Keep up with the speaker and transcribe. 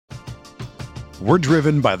We're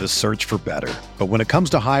driven by the search for better. But when it comes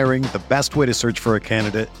to hiring, the best way to search for a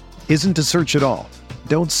candidate isn't to search at all.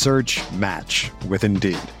 Don't search, match with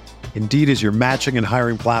Indeed. Indeed is your matching and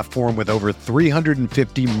hiring platform with over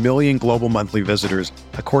 350 million global monthly visitors,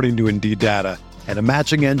 according to Indeed data, and a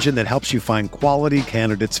matching engine that helps you find quality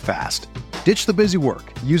candidates fast. Ditch the busy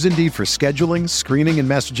work. Use Indeed for scheduling, screening, and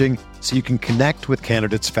messaging so you can connect with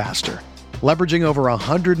candidates faster. Leveraging over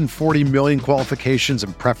 140 million qualifications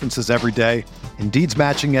and preferences every day, Indeed's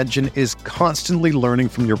matching engine is constantly learning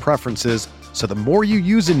from your preferences, so the more you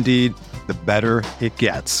use Indeed, the better it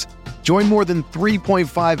gets. Join more than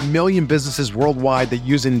 3.5 million businesses worldwide that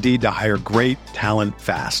use Indeed to hire great talent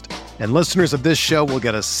fast. And listeners of this show will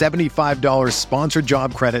get a $75 sponsored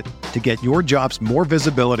job credit to get your jobs more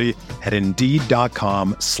visibility at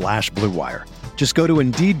Indeed.com/Blue Wire. Just go to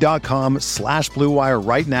Indeed.com/Blue Wire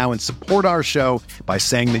right now and support our show by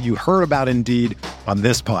saying that you heard about Indeed on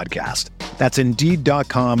this podcast. That's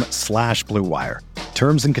Indeed.com/Blue Wire.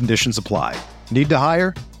 Terms and conditions apply. Need to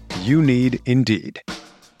hire? You need Indeed.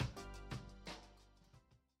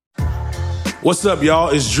 What's up, y'all?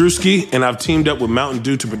 It's Drewski, and I've teamed up with Mountain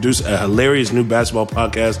Dew to produce a hilarious new basketball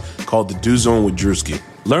podcast called The Dew Zone with Drewski.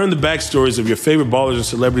 Learn the backstories of your favorite ballers and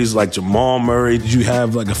celebrities like Jamal Murray. Did you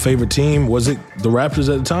have like a favorite team? Was it the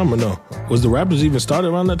Raptors at the time or no? Was the Raptors even started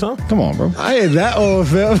around that time? Come on, bro. I ain't that old,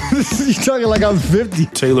 fam. You talking like I'm 50.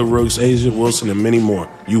 Taylor Rooks, Asia Wilson, and many more.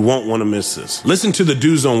 You won't want to miss this. Listen to The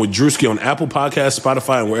Dew Zone with Drewski on Apple Podcasts,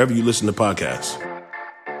 Spotify, and wherever you listen to podcasts.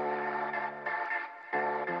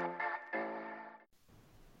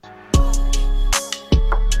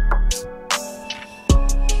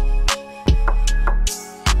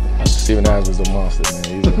 Steven Adams is a monster,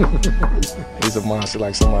 man. He's a monster,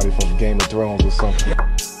 like somebody from Game of Thrones or something.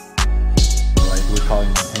 Like we call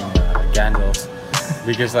him Gandalf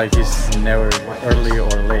because like he's never early or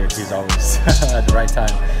late. He's always at the right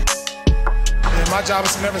time. And my job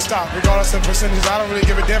is to never stop, regardless of percentages. I don't really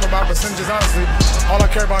give a damn about percentages, honestly. All I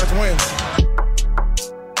care about is wins.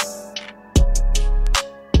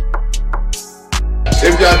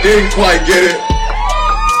 If y'all didn't quite get it,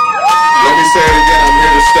 let me say it again. I'm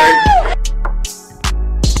here to stay.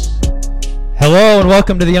 Hello and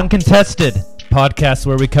welcome to the Uncontested podcast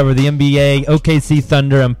where we cover the NBA, OKC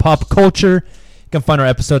Thunder, and pop culture. You can find our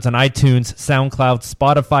episodes on iTunes, SoundCloud,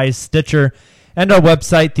 Spotify, Stitcher, and our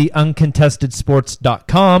website,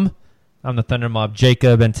 theuncontestedsports.com. I'm the Thunder Mob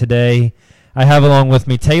Jacob, and today I have along with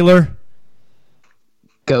me Taylor.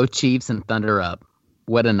 Go Chiefs and Thunder up.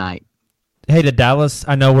 What a night. Hey, to Dallas.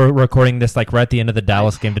 I know we're recording this like right at the end of the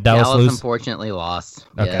Dallas game. Did Dallas lose? Unfortunately lost.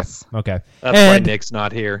 Okay. Yes. Okay. That's why Nick's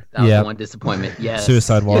not here. That was one disappointment. Yes.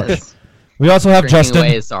 Suicide watch. Yes. We also have Drinking Justin.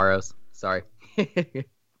 away his sorrows. Sorry. Hey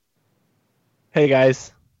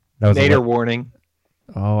guys. That was Nader Warning.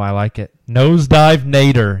 Oh, I like it. Nosedive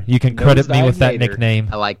Nader. You can credit me with that nickname.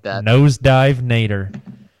 I like that. Nosedive Nader.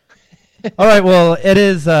 All right, well, it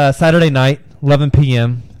is Saturday night, 11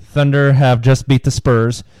 p.m. Thunder have just beat the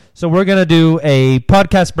Spurs. So we're going to do a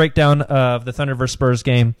podcast breakdown of the Thunder vs. Spurs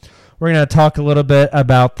game. We're going to talk a little bit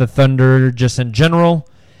about the Thunder just in general,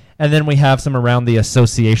 and then we have some around the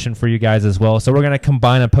association for you guys as well. So we're going to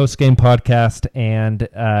combine a post-game podcast and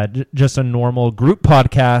just a normal group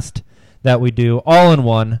podcast that we do all in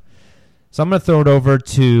one. So I'm going to throw it over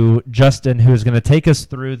to Justin, who's going to take us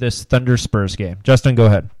through this Thunder Spurs game. Justin, go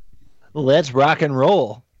ahead. Let's rock and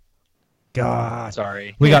roll. God.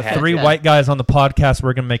 Sorry. We got three white guys on the podcast.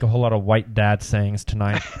 We're going to make a whole lot of white dad sayings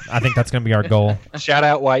tonight. I think that's going to be our goal. Shout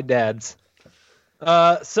out white dads.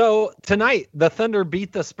 So tonight, the Thunder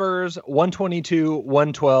beat the Spurs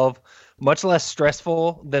 122-112. Much less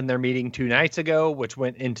stressful than their meeting 2 nights ago, which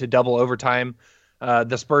went into double overtime.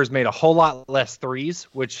 The Spurs made a whole lot less threes,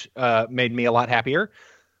 which made me a lot happier.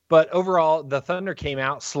 But overall, the Thunder came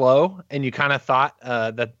out slow, and you kind of thought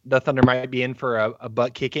that the Thunder might be in for a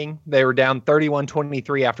butt kicking. They were down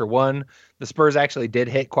 31-23 after one. The Spurs actually did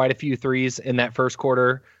hit quite a few threes in that first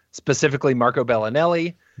quarter, specifically Marco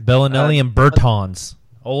Bellinelli. Bellinelli and Bertans.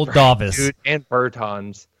 Old Davis. Dude, and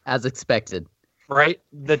Bertans. As expected. Right?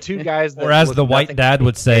 The two guys that... Or as the white dad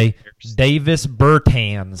would say, Davis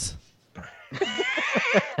Bertans.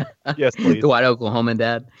 Yes, please. The white Oklahoman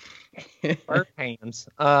dad. Bertans.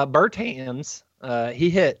 He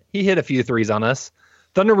hit a few threes on us.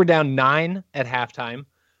 Thunder were down 9 at halftime,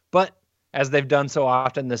 but as they've done so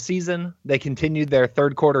often this season, they continued their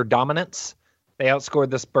third quarter dominance. They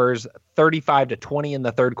outscored the Spurs 35-20 in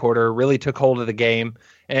the third quarter, really took hold of the game,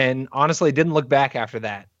 and honestly didn't look back after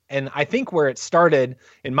that. And I think where it started,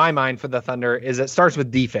 in my mind, for the Thunder is it starts with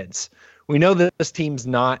defense. We know that this team's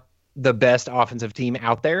not the best offensive team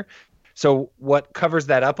out there, So what covers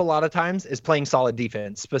that up a lot of times is playing solid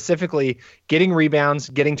defense, specifically getting rebounds,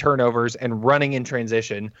 getting turnovers, and running in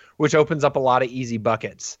transition, which opens up a lot of easy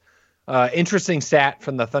buckets. Interesting stat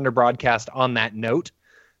from the Thunder broadcast on that note.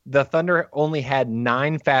 The Thunder only had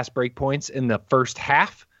 9 fast break points in the first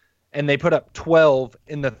half, and they put up 12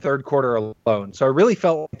 in the third quarter alone. So I really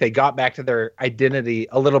felt like they got back to their identity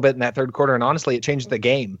a little bit in that third quarter, and honestly, it changed the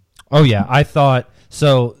game. Oh, yeah. I thought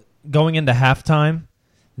so going into halftime,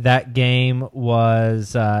 that game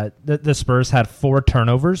was the Spurs had 4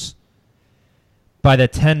 turnovers. By the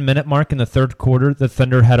 10-minute mark in the third quarter, the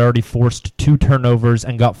Thunder had already forced 2 turnovers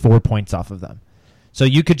and got 4 points off of them. So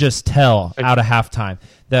you could just tell out of halftime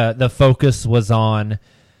the focus was on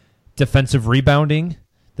defensive rebounding.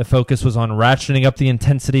 The focus was on ratcheting up the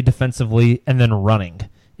intensity defensively and then running.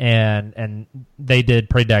 And they did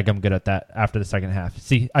pretty dadgum good at that after the second half.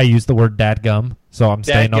 See, I used the word dadgum, so I'm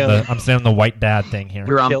staying on the white dad thing here.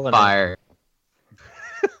 You're on fire.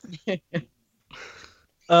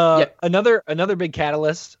 Another big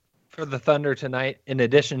catalyst for the Thunder tonight, in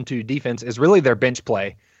addition to defense, is really their bench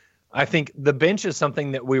play. I think the bench is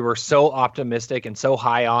something that we were so optimistic and so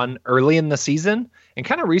high on early in the season. And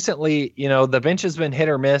kind of recently, the bench has been hit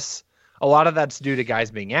or miss. A lot of that's due to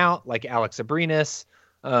guys being out, like Alex Abrinas,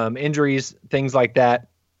 injuries, things like that.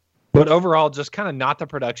 But overall, just kind of not the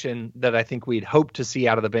production that I think we'd hoped to see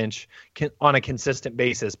out of the bench on a consistent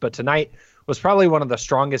basis. But tonight was probably one of the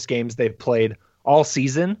strongest games they've played all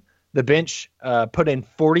season. The bench put in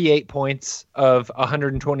 48 points of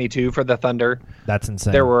 122 for the Thunder. That's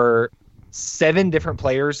insane. There were 7 different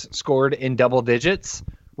players scored in double digits,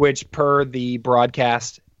 which per the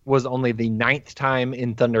broadcast was only the 9th time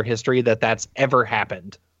in Thunder history that's ever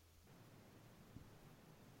happened.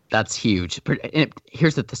 That's huge.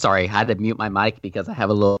 Here's sorry, I had to mute my mic because I have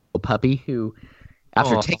a little puppy who,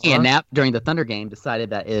 after taking a nap during the Thunder game,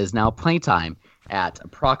 decided that it is now playtime at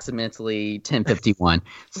approximately 10:51.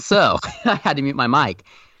 So I had to mute my mic.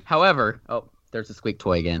 However, there's a squeak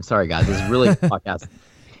toy again. Sorry, guys. This is really a podcast.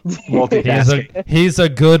 He's a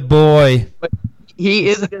good boy. But he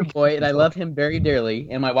is a good boy, and I love him very dearly.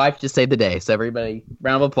 And my wife just saved the day. So everybody,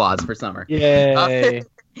 round of applause for Summer. Yay.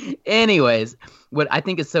 Anyways, what I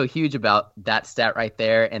think is so huge about that stat right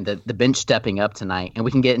there and the bench stepping up tonight, and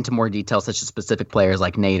we can get into more details such as specific players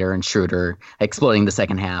like Nader and Schroeder exploding the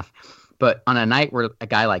second half. But on a night where a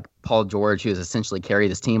guy like Paul George, who has essentially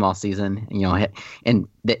carried this team all season, and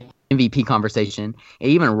the MVP conversation,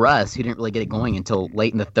 and even Russ, who didn't really get it going until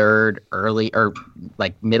late in the third, early, or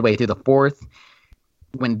like midway through the fourth,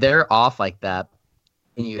 when they're off like that,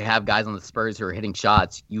 and you have guys on the Spurs who are hitting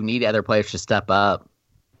shots, you need other players to step up.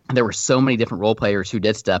 And there were so many different role players who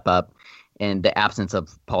did step up in the absence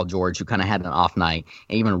of Paul George, who kind of had an off night,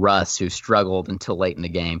 and even Russ, who struggled until late in the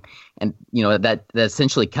game. And, that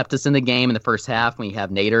essentially kept us in the game in the first half when you have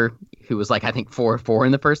Nader, who was like, I think 4-4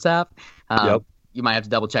 in the first half. Yep. You might have to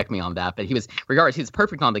double check me on that, but he was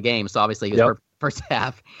perfect on the game. So obviously he was perfect first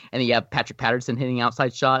half. And then you have Patrick Patterson hitting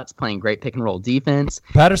outside shots, playing great pick and roll defense.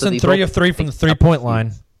 Patterson 3 of 3 from the 3-point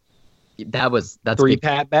line. That's 3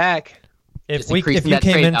 pat back. If you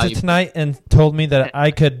came into tonight and told me that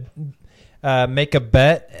I could make a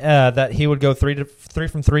bet that he would go 3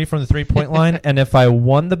 from 3 from the 3-point line, and if I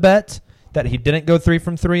won the bet that he didn't go 3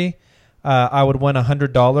 from 3, I would win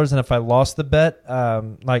 $100. And if I lost the bet,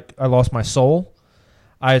 like I lost my soul,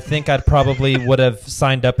 I think I'd probably would have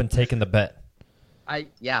signed up and taken the bet. I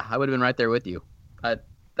would have been right there with you.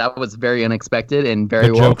 That was very unexpected and very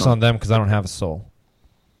the joke's on them because I don't have a soul.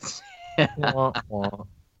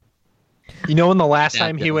 You know when the last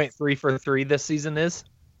time he went 3 for 3 this season is?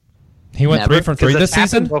 He went 3 from 3 this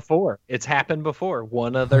season? It's happened before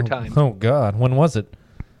one other time. Oh, God. When was it?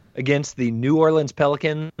 Against the New Orleans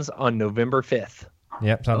Pelicans on November 5th.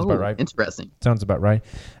 Yep, sounds about right. Interesting. Sounds about right.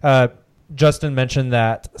 Justin mentioned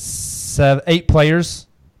that 8 players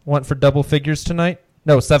went for double figures tonight.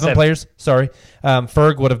 No, 7 players. Sorry.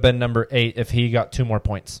 Ferg would have been number 8 if he got 2 more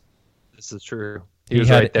points. This is true. He was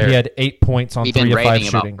right there. He had 8 points on 3 of 5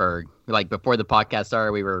 shooting. About Ferg. Like before the podcast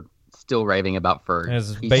started, we were still raving about Ferg. It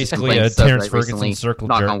was basically a Terrence Ferguson circle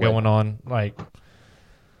jerk going on, like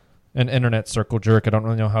an internet circle jerk. I don't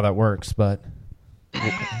really know how that works, but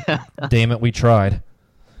damn it, we tried.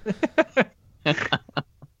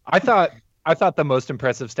 I thought the most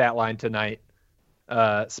impressive stat line tonight,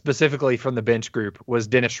 specifically from the bench group, was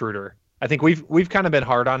Dennis Schroeder. I think we've kind of been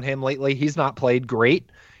hard on him lately. He's not played great.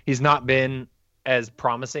 He's not been as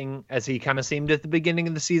promising as he kind of seemed at the beginning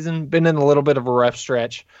of the season, been in a little bit of a rough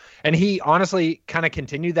stretch. And he honestly kind of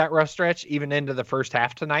continued that rough stretch even into the first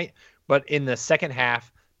half tonight. But in the second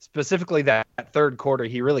half, specifically that third quarter,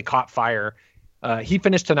 he really caught fire. He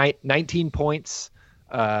finished tonight 19 points,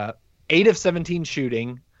 8 of 17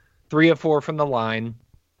 shooting, 3 of 4 from the line,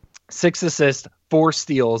 6 assists, 4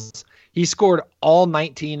 steals. He scored all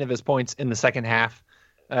 19 of his points in the second half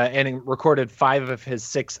and recorded 5 of his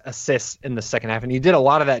 6 assists in the second half. And he did a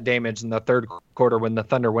lot of that damage in the third quarter when the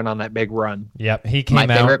Thunder went on that big run. Yep, he came my out.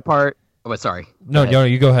 My favorite part... Oh, sorry. No,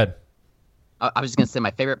 you go ahead. I was just going to say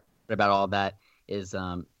my favorite part about all that is,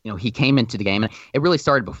 he came into the game, and it really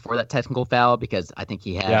started before that technical foul because I think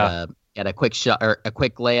he had a quick shot or a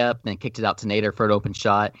quick layup, then kicked it out to Nader for an open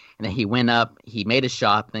shot, and then he went up, he made a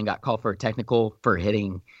shot, then got called for a technical for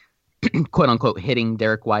hitting, quote unquote, hitting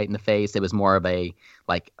Derek White in the face. It was more of a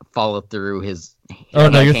follow through his. Oh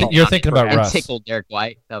no, you're thinking about Russ. Tickled Derek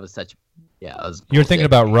White. That was such. Yeah, it was. You're thinking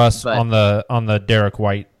about Russ on the Derek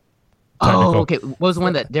White. Technical. Oh, okay. What was the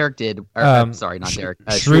one that Derek did? Or, sorry, not Derek.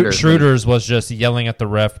 Schroeder's was just yelling at the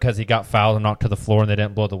ref because he got fouled and knocked to the floor, and they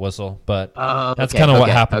didn't blow the whistle. But that's kind of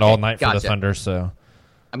what happened all night for the Thunder. So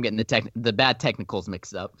I'm getting the bad technicals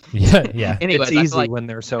mixed up. Yeah. Anyways, it's easy when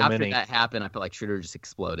there's so many. After that happened, I feel like Schroeder just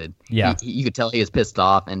exploded. Yeah, you could tell he was pissed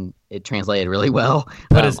off, and it translated really well.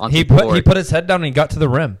 He put his head down and he got to the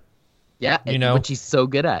rim. Yeah, which he's so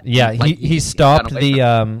good at. Yeah, he stopped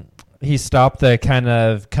He stopped the kind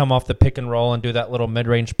of come off the pick and roll and do that little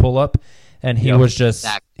mid-range pull-up, and he was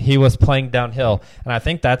playing downhill. And I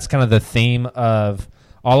think that's kind of the theme of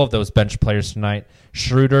all of those bench players tonight.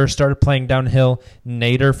 Schroeder started playing downhill.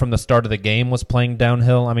 Nader from the start of the game was playing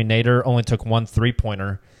downhill. I mean, Nader only took 1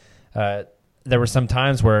 3-pointer. There were some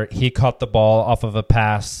times where he caught the ball off of a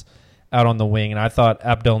pass out on the wing, and I thought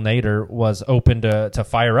Abdel Nader was open to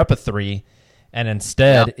fire up a 3. And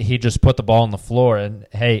instead, he just put the ball on the floor, and,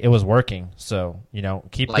 hey, it was working. So,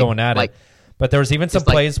 keep going at it. But there was even some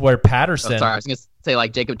plays where Patterson... Oh, sorry, I was going to say,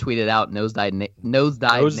 Jacob tweeted out, nosedive Nader.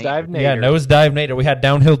 Nader. Yeah, nosedive Nader. We had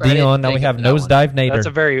downhill Dion, now we have nosedive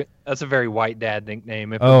Nader. That's a very white dad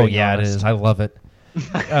nickname. Oh, yeah, honest. It is. I love it.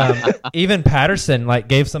 Even Patterson,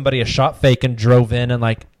 gave somebody a shot fake and drove in and,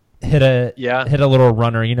 hit a little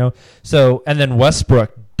runner, So, and then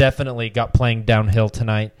Westbrook definitely got playing downhill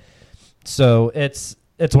tonight. So it's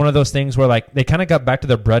one of those things where they kind of got back to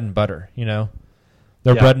their bread and butter, Their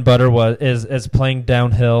bread and butter is playing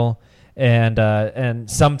downhill and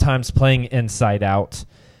sometimes playing inside out,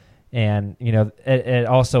 and it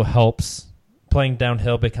also helps. Playing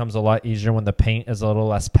downhill becomes a lot easier when the paint is a little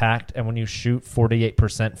less packed, and when you shoot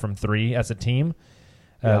 48% from 3 as a team,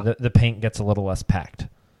 the paint gets a little less packed.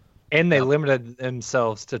 And they limited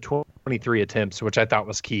themselves to 23 attempts, which I thought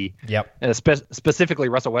was key. Yep. And specifically,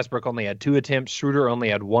 Russell Westbrook only had 2 attempts. Schroeder only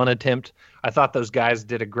had 1 attempt. I thought those guys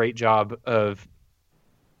did a great job of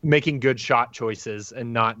making good shot choices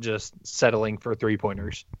and not just settling for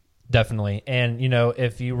 3-pointers. Definitely. And,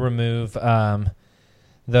 if you remove the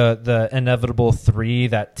inevitable 3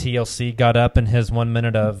 that TLC got up in his 1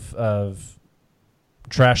 minute of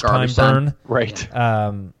trash time burn. Right.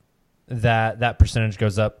 That percentage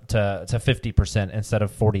goes up to 50% instead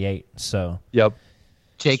of 48%. So yep.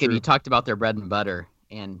 Jacob, you talked about their bread and butter,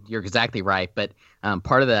 and you're exactly right. But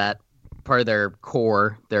part of their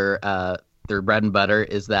core, their bread and butter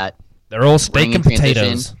is that they're all steak and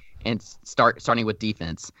potatoes, and starting with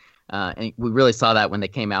defense. And we really saw that when they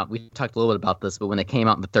came out. We talked a little bit about this, but when they came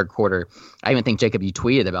out in the third quarter, I even think, Jacob, you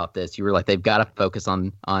tweeted about this. You were like, they've got to focus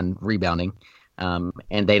on rebounding. And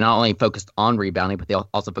they not only focused on rebounding, but they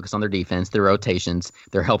also focused on their defense, their rotations,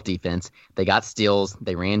 their help defense. They got steals,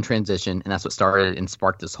 they ran transition, and that's what started and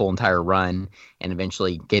sparked this whole entire run and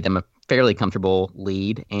eventually gave them a fairly comfortable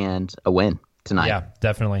lead and a win tonight. Yeah,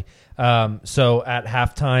 definitely. So at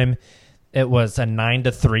halftime, it was a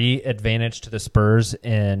 9-3 advantage to the Spurs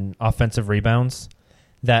in offensive rebounds.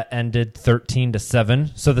 That ended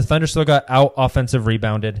 13-7. So the Thunder still got out offensive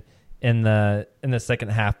rebounded in the second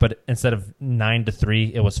half, but instead of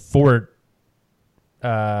 9-3, it was 4-4.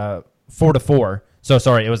 So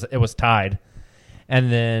sorry, it was tied.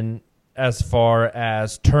 And then as far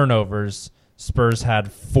as turnovers, Spurs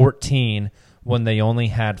had 14 when they only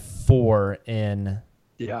had 4 in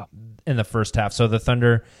the first half. So the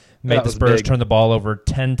Thunder made the Spurs turn the ball over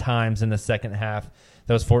 10 times in the second half.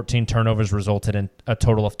 Those 14 turnovers resulted in a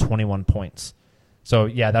total of 21 points. So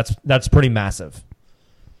yeah, that's pretty massive.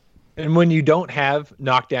 And when you don't have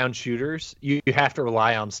knockdown shooters, you have to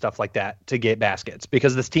rely on stuff like that to get baskets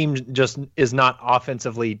because this team just is not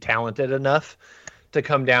offensively talented enough to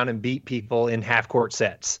come down and beat people in half-court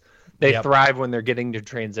sets. They thrive when they're getting to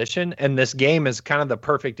transition, and this game is kind of the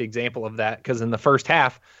perfect example of that because in the first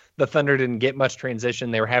half, the Thunder didn't get much transition.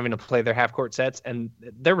 They were having to play their half-court sets, and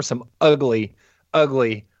there were some ugly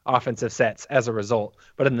offensive sets as a result.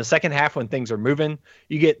 But in the second half, when things are moving,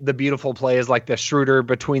 you get the beautiful plays like the Schroeder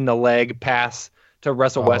between the leg pass to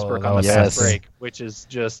Russell Westbrook on the fast break, which is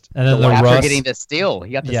just and then after getting the steal.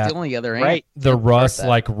 He got the steal on the other end. Right. The Russ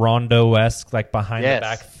like Rondo-esque, like behind the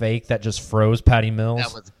back fake that just froze Patty Mills.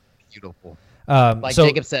 That was beautiful. Like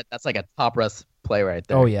Jacob said, that's like a top Russ play right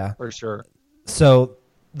there. Oh yeah, for sure. So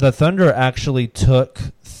the Thunder actually took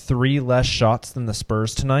 3 less shots than the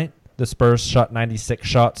Spurs tonight. The Spurs shot 96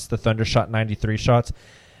 shots. The Thunder shot 93 shots.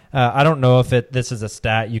 I don't know if this is a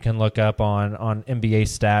stat you can look up on NBA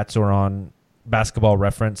stats or on Basketball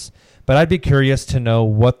Reference, but I'd be curious to know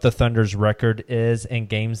what the Thunder's record is in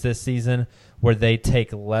games this season where they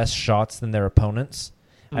take less shots than their opponents.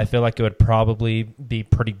 I feel like it would probably be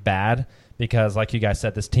pretty bad because, like you guys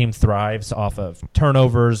said, this team thrives off of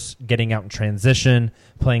turnovers, getting out in transition,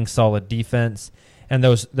 playing solid defense, and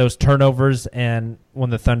those turnovers, and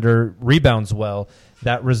when the Thunder rebounds well,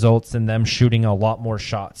 that results in them shooting a lot more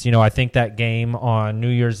shots. I think that game on New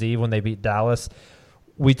Year's Eve when they beat Dallas,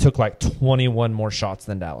 we took like 21 more shots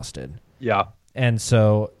than Dallas did. Yeah. And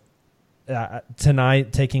so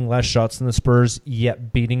tonight, taking less shots than the Spurs,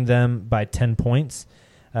 yet beating them by 10 points,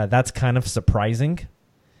 that's kind of surprising.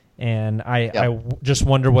 And I just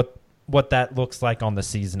wonder what that looks like on the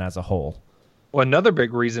season as a whole. Well, another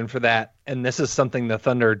big reason for that, and this is something the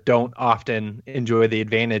Thunder don't often enjoy the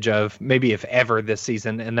advantage of, maybe if ever this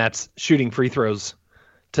season, and that's shooting free throws.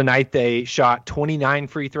 Tonight they shot 29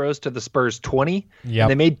 free throws to the Spurs 20. Yep.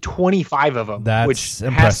 They made 25 of them, That's which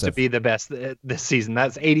impressive. has to be the best this season.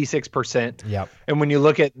 That's 86%. Yep. And when you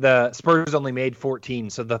look at the Spurs only made 14,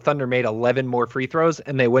 so the Thunder made 11 more free throws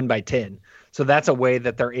and they win by 10. So that's a way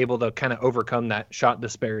that they're able to kind of overcome that shot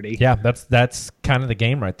disparity. Yeah, that's kind of the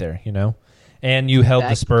game right there, And you held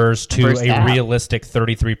the Spurs to a realistic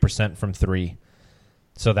 33% from 3.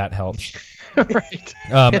 So that helps. Right.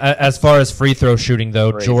 As far as free throw shooting,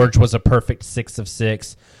 though, Crazy. George was a perfect 6 of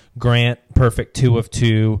 6. Grant, perfect 2 of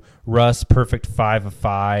 2. Russ, perfect 5 of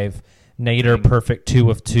 5. Nader, perfect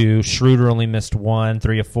 2 of 2. Schroeder only missed 1,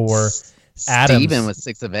 3 of 4. Adams, Steven was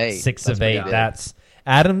 6 of 8. 6 of 8.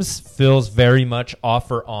 Adams feels very much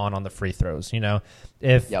off or on the free throws.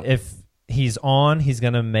 If he's on, he's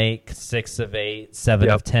going to make 6 of 8, 7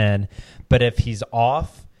 of 10. But if he's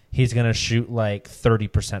off, he's going to shoot like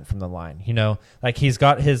 30% from the line. Like he's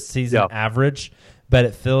got his season average, but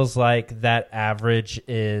it feels like that average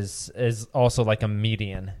is also like a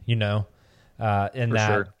median, in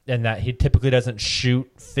that he typically doesn't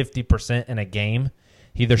shoot 50% in a game.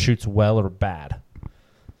 He either shoots well or bad.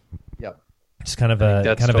 Yep. It's kind of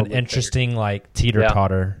an interesting like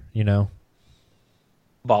teeter-totter,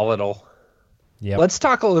 Volatile. Yeah. Let's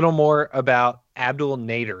talk a little more about Abdul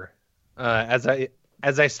Nader.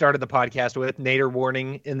 As I started the podcast with, Nader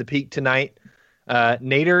Warning in the peak tonight.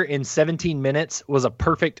 Nader in 17 minutes was a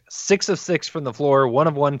perfect 6 of 6 from the floor, 1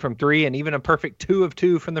 of 1 from 3, and even a perfect 2 of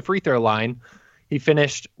 2 from the free throw line. He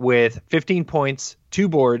finished with 15 points, 2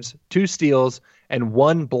 boards, 2 steals, and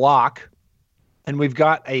 1 block. And we've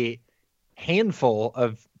got a handful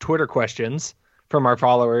of Twitter questions from our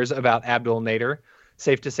followers about Abdul Nader.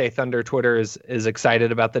 Safe to say Thunder Twitter is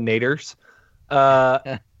excited about the Naders.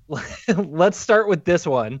 Let's start with this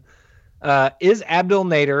one. Is Abdul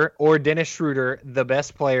Nader or Dennis Schroeder the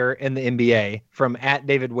best player in the NBA? From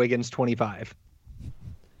 @DavidWiggins25.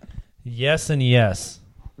 Yes and yes.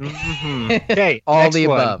 Mm-hmm. Okay, all the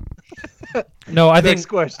above. No, I think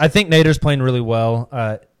Nader's playing really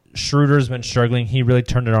well. Schroeder's been struggling. He really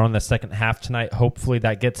turned it on in the second half tonight. Hopefully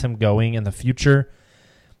that gets him going in the future.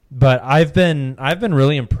 But I've been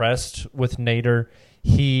really impressed with Nader.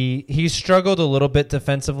 He struggled a little bit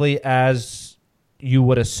defensively, as you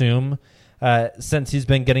would assume, since he's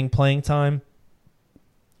been getting playing time.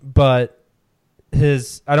 But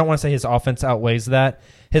I don't want to say his offense outweighs that.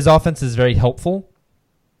 His offense is very helpful,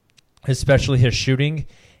 especially his shooting.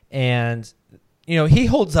 And, he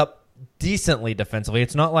holds up decently defensively.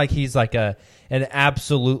 It's not like he's like an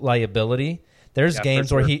absolute liability. There's games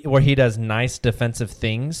sure. where he does nice defensive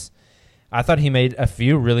things. I thought he made a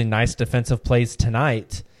few really nice defensive plays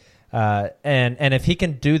tonight, and if he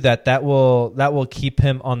can do that, that will keep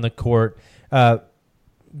him on the court.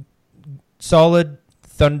 Solid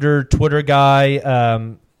Thunder Twitter guy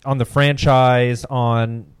on the franchise,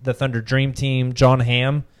 on the Thunder Dream Team, John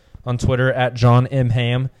Hamm on Twitter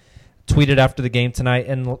 @JohnMHam, tweeted after the game tonight.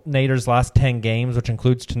 In Nader's last 10 games, which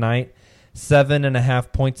includes tonight,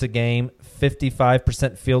 7.5 points a game,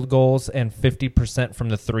 55% field goals, and 50% from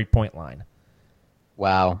the 3-point line.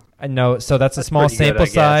 Wow. I know. So that's a small sample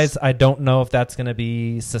size. I don't know if that's going to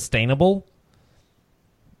be sustainable,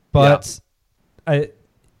 but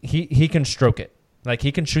he can stroke it. Like,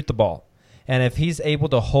 he can shoot the ball. And if he's able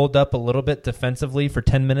to hold up a little bit defensively for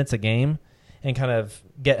 10 minutes a game and kind of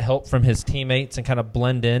get help from his teammates and kind of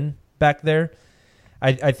blend in back there,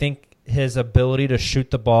 I think his ability to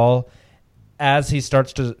shoot the ball as he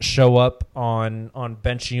starts to show up on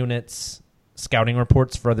bench units, scouting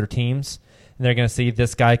reports for other teams, and they're going to see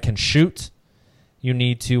this guy can shoot. You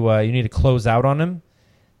need to close out on him.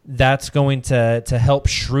 That's going to help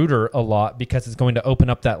Schroeder a lot because it's going to open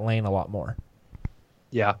up that lane a lot more.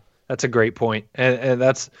 Yeah, that's a great point. And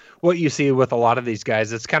that's what you see with a lot of these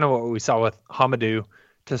guys. It's kind of what we saw with Hamidou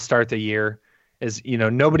to start the year is,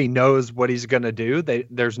 nobody knows what he's going to do.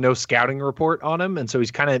 There's no scouting report on him. And so he's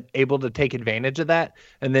kind of able to take advantage of that.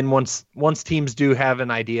 And then once teams do have an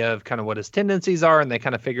idea of kind of what his tendencies are and they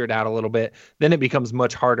kind of figure it out a little bit, then it becomes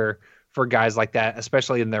much harder for guys like that,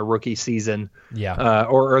 especially in their rookie season,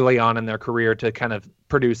 or early on in their career, to kind of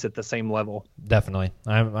produce at the same level. Definitely,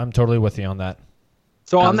 I'm totally with you on that.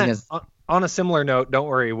 So on a similar note, don't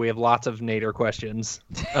worry, we have lots of Nader questions.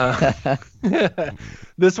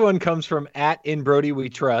 This one comes from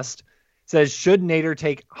 @InBrodyWeTrust. Says, should Nader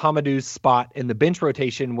take Hamidou's spot in the bench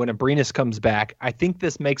rotation when Abrinas comes back? I think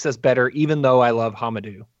this makes us better, even though I love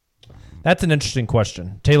Hamidou. That's an interesting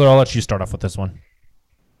question. Taylor, I'll let you start off with this one.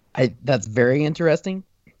 That's very interesting.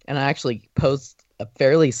 And I actually posed a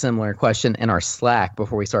fairly similar question in our Slack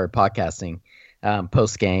before we started podcasting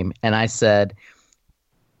post game. And I said,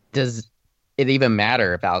 does it even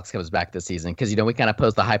matter if Alex comes back this season? Because, we kind of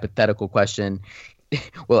posed the hypothetical question.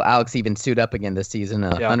 Will Alex even suit up again this season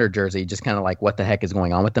in a Thunder jersey? Just kind of like, what the heck is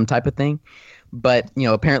going on with them type of thing. But,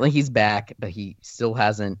 apparently he's back, but he still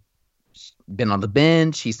hasn't been on the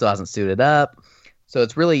bench. He still hasn't suited up. So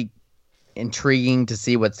it's really intriguing to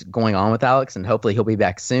see what's going on with Alex, and hopefully he'll be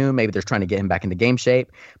back soon. Maybe they're trying to get him back into game shape.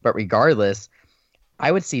 But regardless,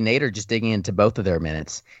 I would see Nader just digging into both of their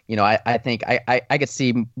minutes. I think I could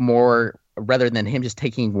see more, rather than him just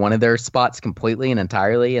taking one of their spots completely and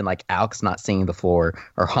entirely, and like Alex not seeing the floor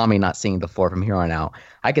or Hami not seeing the floor from here on out.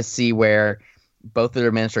 I could see where both of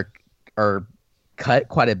their minutes are cut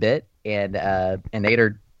quite a bit, and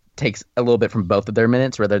Nader takes a little bit from both of their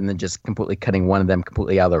minutes rather than just completely cutting one of them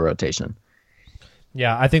completely out of the rotation.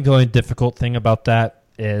 Yeah, I think the only difficult thing about that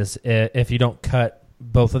is if you don't cut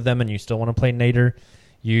both of them and you still want to play Nader,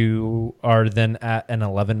 you are then at an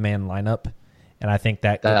 11-man lineup, and I think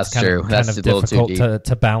that's kind true. Of that's difficult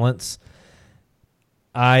to balance.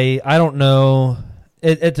 I don't know.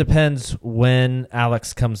 It depends when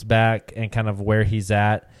Alex comes back and kind of where he's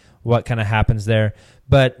at, what kind of happens there.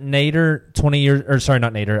 But Nader,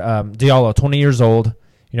 Diallo, 20 years old,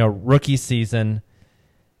 rookie season,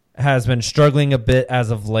 has been struggling a bit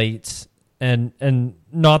as of late, and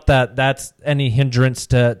not that that's any hindrance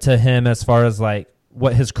to him as far as like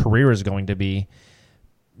what his career is going to be.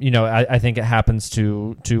 I think it happens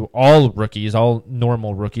to all rookies, all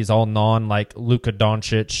normal rookies, all non like Luka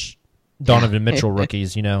Doncic, Donovan Mitchell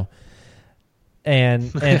rookies,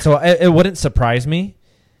 and so it wouldn't surprise me.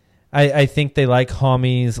 I think they like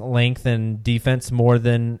Hami's length and defense more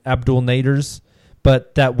than Abdul Nader's,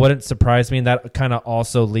 but that wouldn't surprise me, and that kind of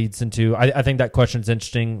also leads into I think that question's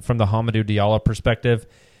interesting from the Hamidou Diallo perspective,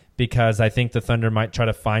 because I think the Thunder might try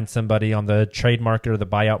to find somebody on the trade market or the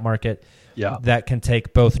buyout market that can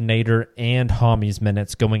take both Nader and Hami's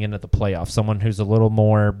minutes going into the playoffs, someone who's a little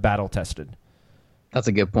more battle-tested. That's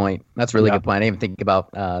a good point. That's a really good point. I didn't even think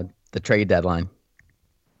about the trade deadline.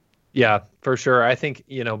 Yeah, for sure. I think,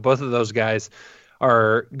 both of those guys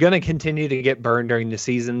are going to continue to get burned during the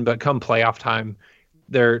season, but come playoff time,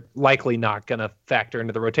 they're likely not going to factor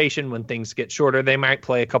into the rotation when things get shorter. They might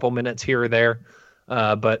play a couple minutes here or there.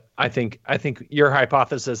 But I think your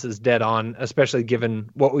hypothesis is dead on, especially given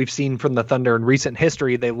what we've seen from the Thunder in recent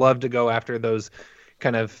history. They love to go after those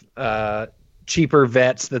kind of cheaper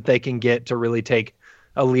vets that they can get to really take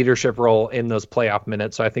a leadership role in those playoff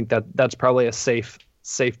minutes. So I think that's probably a safe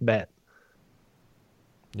bet.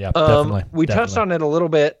 Yeah, definitely. We touched on it a little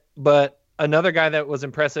bit, but another guy that was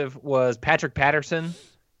impressive was Patrick Patterson.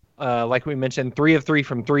 Like we mentioned, 3 of 3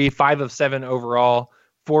 from 3, 5 of 7 overall,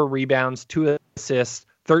 4 rebounds, 2 assists,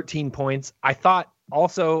 13 points. I thought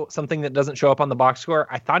also something that doesn't show up on the box score,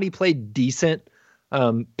 I thought he played decent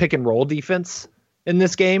pick and roll defense in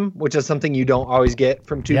this game, which is something you don't always get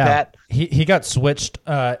from Pat. He got switched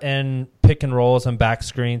in pick and rolls and back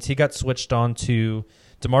screens. He got switched on to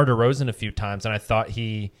DeMar DeRozan a few times, and I thought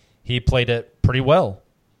he played it pretty well.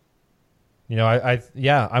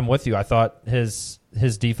 I'm with you. I thought his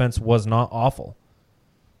defense was not awful.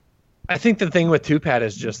 I think the thing with Pat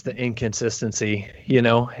is just the inconsistency.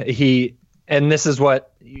 And this is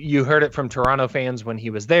what you heard it from Toronto fans when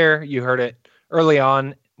he was there. You heard it early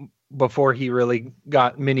on before he really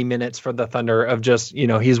got many minutes for the Thunder of just,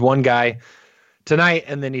 he's one guy tonight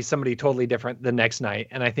and then he's somebody totally different the next night.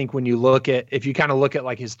 And I think when you if you kind of look at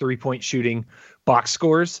like his 3-point shooting box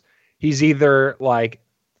scores, he's either like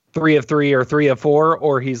 3 of 3 or 3 of 4,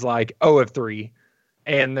 or he's like 0 of 3.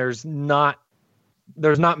 And there's not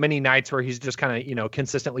many nights where he's just kind of,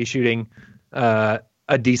 consistently shooting a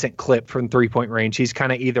decent clip from 3-point range. He's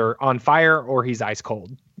kind of either on fire or he's ice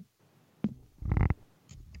cold.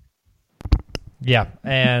 Yeah,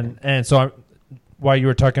 and so while you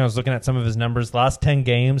were talking, I was looking at some of his numbers. Last 10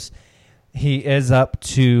 games, he is up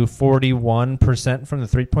to 41% from the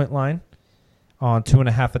 3-point line on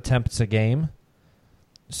 2.5 attempts a game.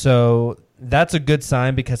 So that's a good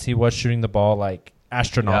sign because he was shooting the ball like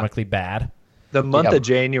astronomically bad. The month of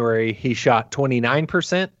January, he shot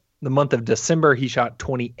 29%. The month of December, he shot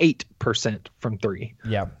 28% from 3.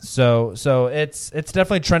 Yeah, so it's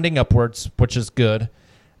definitely trending upwards, which is good.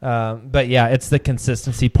 But yeah, it's the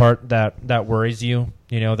consistency part that worries you.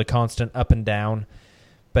 The constant up and down.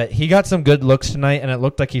 But he got some good looks tonight, and it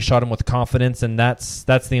looked like he shot him with confidence, and that's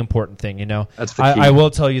the important thing. That's the key. I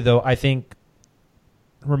will tell you though, I think.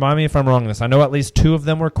 Remind me if I'm wrong on this. I know at least 2 of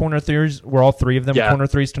them were corner threes. Were all 3 of them corner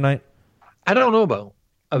threes tonight? I don't know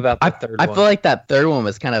about the third one. I feel like that third one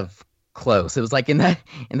was kind of close. It was like in that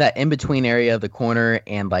in between area of the corner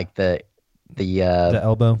and like the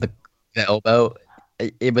elbow. The elbow.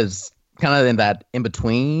 It was kind of in that in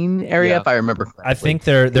between area, if I remember correctly. I think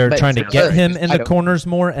they're trying to get him in the corners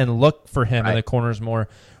more and look for him in the corners more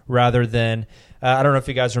rather than. I don't know if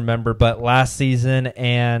you guys remember, but last season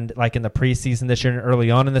and like in the preseason this year and early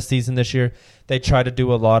on in the season this year, they tried to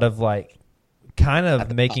do a lot of like kind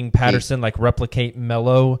of making Patterson like replicate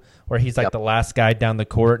Melo, where he's like the last guy down the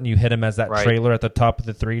court and you hit him as that trailer at the top of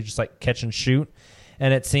the 3, just like catch and shoot.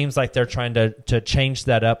 And it seems like they're trying to change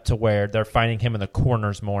that up to where they're finding him in the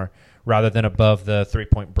corners more rather than above the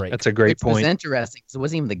 3-point break. That's a great point. It was interesting because it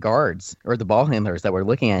wasn't even the guards or the ball handlers that were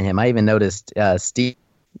looking at him. I even noticed Steve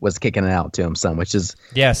was kicking it out to him some, which is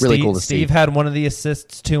really cool to see. Steve had one of the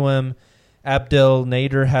assists to him. Abdel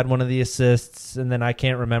Nader had one of the assists, and then I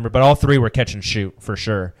can't remember, but all 3 were catch and shoot for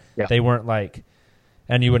sure. Yeah. They weren't like,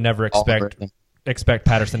 and you would never expect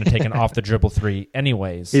Patterson to take an off the dribble 3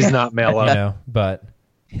 anyways. He's not Melo. But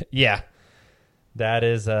yeah, that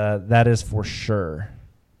is for sure.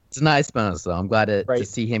 It's a nice bonus though. I'm glad to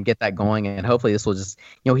see him get that going, and hopefully this will just,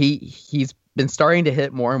 he's been starting to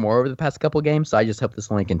hit more and more over the past couple of games, so I just hope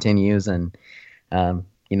this only continues, and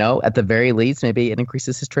at the very least, maybe it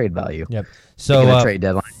increases his trade value. Yep. So trade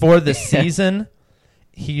deadline. For the season,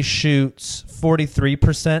 he shoots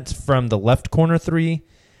 43% from the left corner 3,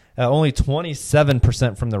 only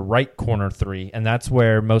 27% from the right corner 3, and that's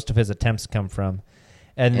where most of his attempts come from,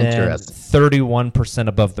 and then 31%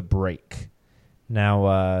 above the break.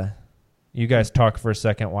 Now, you guys talk for a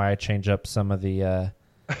second why I change up some of the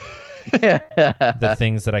the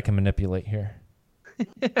things that I can manipulate here.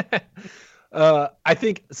 I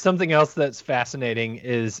think something else that's fascinating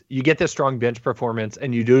is you get this strong bench performance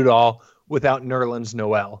and you do it all without Nerlens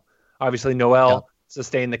Noel. Obviously, Noel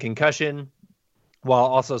sustained the concussion while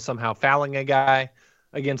also somehow fouling a guy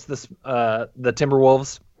against the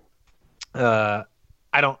Timberwolves. I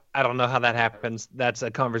don't know how that happens. That's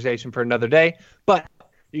a conversation for another day. But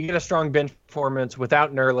you get a strong bench performance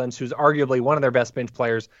without Nerlens, who's arguably one of their best bench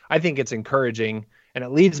players. I think it's encouraging. And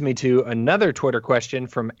it leads me to another Twitter question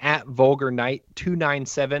from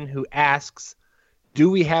 @VulgarKnight297, who asks, do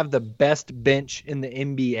we have the best bench in the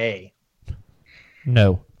NBA?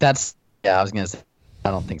 No. I was going to say,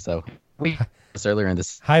 I don't think so. We this earlier in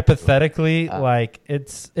this. Hypothetically, like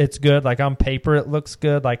it's good. Like on paper, it looks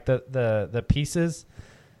good, like the pieces,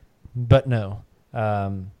 but no.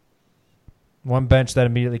 One bench that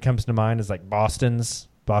immediately comes to mind is like Boston's.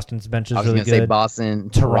 Boston's bench is really good. I was going to say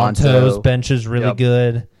Boston, Toronto's bench is really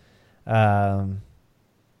good. Are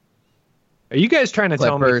you guys trying to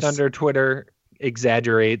tell me Thunder Twitter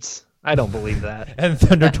exaggerates? I don't believe that. And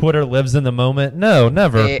Thunder Twitter lives in the moment? No,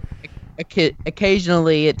 never.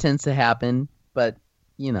 Occasionally it tends to happen, but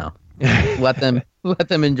let them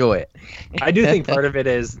enjoy it. I do think part of it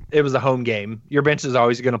is it was a home game. Your bench is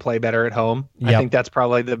always going to play better at home. Yep. I think that's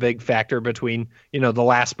probably the big factor between the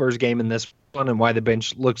last Spurs game and this one, and why the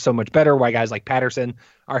bench looks so much better. Why guys like Patterson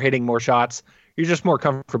are hitting more shots. You're just more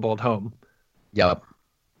comfortable at home. Yep.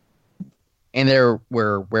 And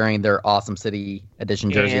we're wearing their Awesome City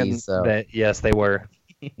edition jerseys. Yes, they were.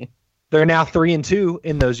 They're now 3-2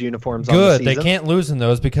 in those uniforms. Good. On the season. They can't lose in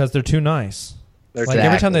those because they're too nice. Exactly.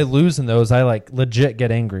 Every time they lose in those, I legit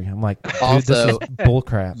get angry. I'm like, dude, this is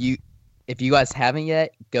bullcrap. if you guys haven't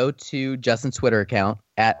yet, go to Justin's Twitter account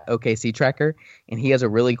at OKC Tracker, and he has a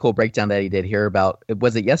really cool breakdown that he did here about.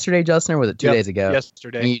 Was it yesterday, Justin, or was it 2 days ago?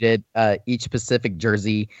 Yesterday. And you did each specific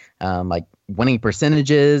jersey, like winning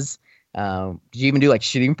percentages. Did you even do like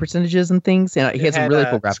shooting percentages and things? And he has some really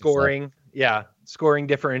cool graphics. Scoring, scoring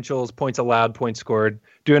differentials, points allowed, points scored.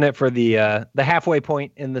 Doing it for the halfway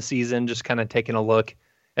point in the season, just kind of taking a look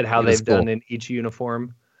at how they've done in each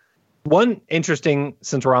uniform. One interesting,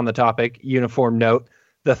 since we're on the topic, uniform note,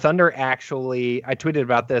 the Thunder actually, I tweeted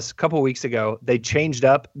about this a couple weeks ago, they changed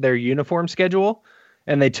up their uniform schedule,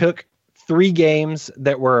 and they took 3 games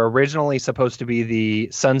that were originally supposed to be the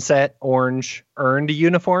sunset orange earned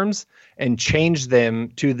uniforms and changed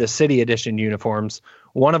them to the city edition uniforms,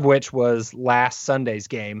 one of which was last Sunday's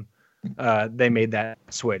game. They made that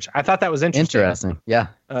switch. I thought that was interesting. Yeah.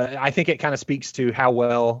 I think it kind of speaks to how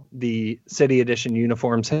well the city edition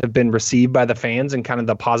uniforms have been received by the fans and kind of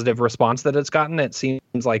the positive response that it's gotten. It seems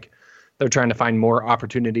like they're trying to find more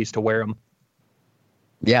opportunities to wear them.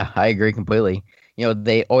 Yeah, I agree completely. You know,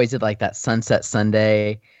 they always did like that Sunset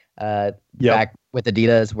Sunday back with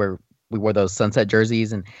Adidas where we wore those sunset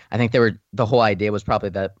jerseys. And I think the whole idea was probably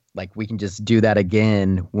that like we can just do that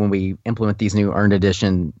again when we implement these new earned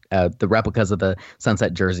edition, the replicas of the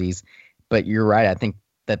sunset jerseys. But you're right. I think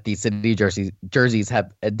that these city jerseys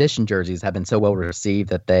have been so well received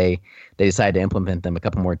that they decided to implement them a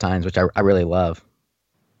couple more times, which I really love.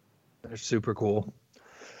 They're super cool.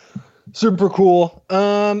 Super cool.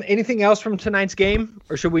 Anything else from tonight's game,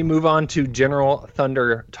 or should we move on to general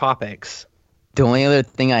Thunder topics? The only other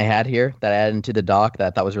thing I had here that I added into the doc that I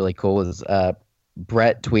thought was really cool is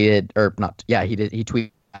Brett tweeted, or not, yeah, he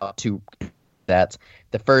tweeted out 2 stats.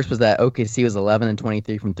 The first was that OKC was 11 and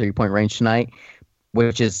 23 from 3-point range tonight,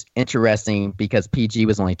 which is interesting because PG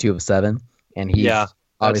was only 2 of 7, and he's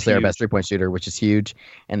obviously our best 3-point shooter, which is huge.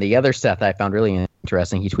 And the other stat that I found really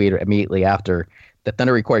interesting, he tweeted immediately after, the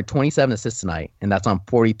Thunder recorded 27 assists tonight, and that's on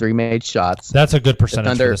 43 made shots. That's a good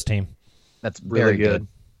percentage for this team. That's very good.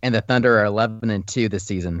 And the Thunder are 11-2 this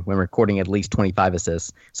season when recording at least 25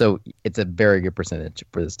 assists. So it's a very good percentage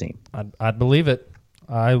for this team. I'd believe it.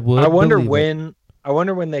 I would. I wonder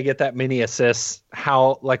when they get that many assists,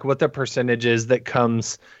 how what the percentage is that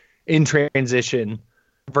comes in transition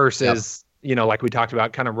versus like we talked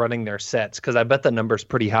about, kind of running their sets, because I bet the number's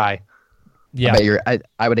pretty high. Yeah,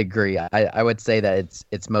 I would agree. I would say that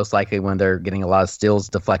it's most likely when they're getting a lot of steals,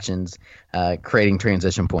 deflections, creating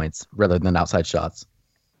transition points rather than outside shots.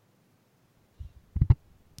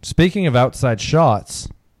 Speaking of outside shots,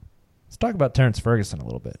 let's talk about Terrence Ferguson a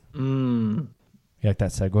little bit. You like that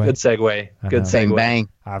segue? Good segue. Good segue. Bang.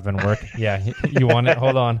 I've been working. Yeah, you want it?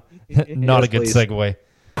 Hold on. Not a good segue.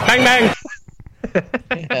 Bang,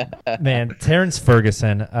 bang. Man, Terrence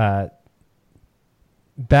Ferguson,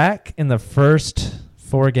 back in the first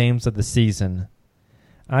 4 games of the season,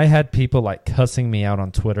 I had people cussing me out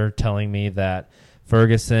on Twitter telling me that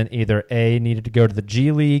Ferguson either A, needed to go to the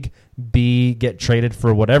G League, B, get traded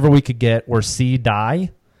for whatever we could get, or C,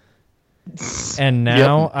 die. And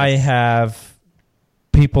now I have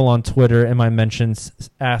people on Twitter in my mentions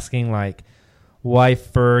asking why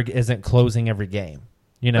Ferg isn't closing every game.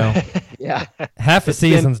 Yeah. Half a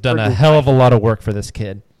season's done a hell of a lot of work for this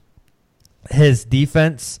kid. His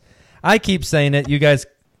defense, I keep saying it. You guys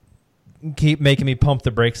keep making me pump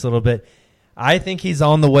the brakes a little bit. I think he's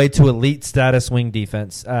on the way to elite status wing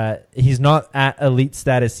defense. He's not at elite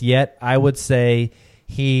status yet. I would say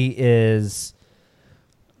he is.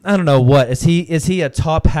 I don't know what is he. Is he a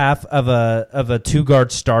top half of a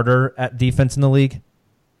 2-guard starter at defense in the league?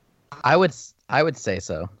 I would say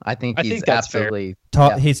so. I think he's absolutely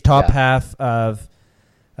top. He's top half of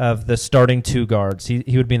the starting 2 guards.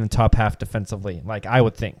 He would be in the top half defensively. I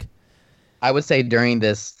would think. I would say during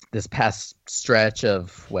this past stretch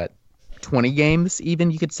of 20 games,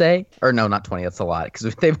 even, you could say, or no, not 20. That's a lot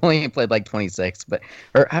because they've only played 26. But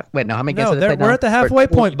how many games? No, we're at the halfway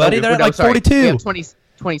point, buddy. They're at 42. We have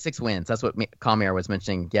 26 wins. That's what Kamiar was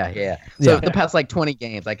mentioning. Yeah. So the past 20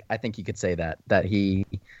 games, I think you could say that he,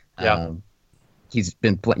 he's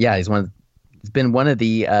been he's been one of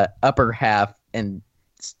the upper half and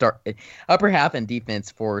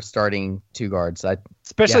defense for starting 2 guards.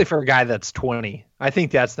 Especially for a guy that's 20. I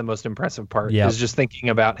think that's the most impressive part is just thinking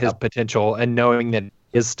about his potential and knowing that he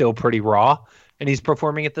is still pretty raw and he's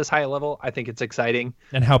performing at this high level. I think it's exciting.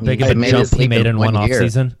 And how big of a jump he made in one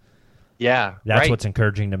offseason. Yeah. That's what's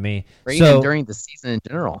encouraging to me. Or even during the season in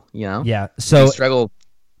general, Yeah. So he struggled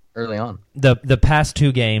early on. The past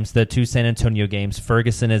 2 games, the 2 San Antonio games,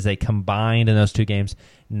 Ferguson is a combined in those 2 games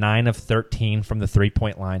 9 of 13 from the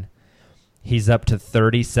 3-point line. He's up to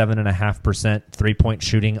 37.5% three-point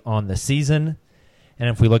shooting on the season. And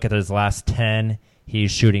if we look at his last 10,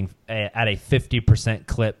 he's shooting at a 50%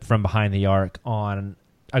 clip from behind the arc on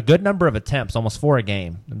a good number of attempts, almost 4 a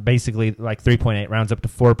game. Basically, like 3.8, rounds up to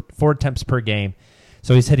 4 attempts per game.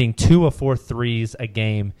 So he's hitting 2 of 4 threes a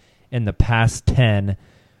game in the past 10.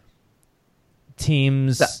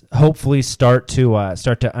 Teams hopefully start to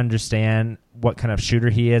understand what kind of shooter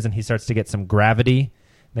he is, and he starts to get some gravity.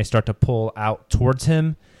 They start to pull out towards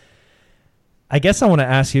him. I guess I want to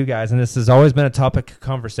ask you guys, and this has always been a topic of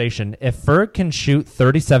conversation, if Ferg can shoot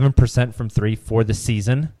 37% from 3 for the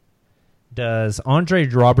season, does Andre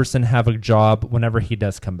Robertson have a job whenever he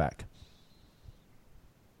does come back?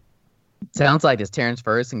 Sounds like this Terrence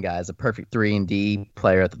Ferguson guy is a perfect 3-and-D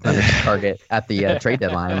player at the Thunder target at the trade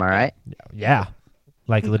deadline. Am I right? Yeah.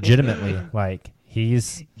 Like, legitimately. Like,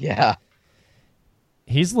 he's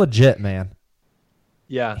legit, man.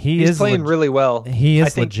 Yeah, he's playing really well. He is I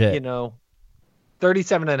think, legit.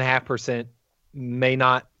 37.5% may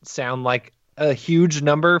not sound like a huge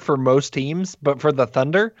number for most teams, but for the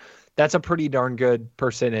Thunder, that's a pretty darn good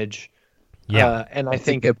percentage. Yeah, and I that's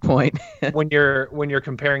think a good point. when you're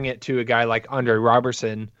comparing it to a guy like Andre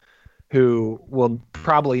Robertson, who will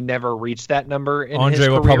probably never reach that number in Andre his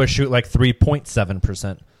will career. probably shoot like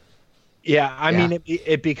 3.7%. Yeah, I mean,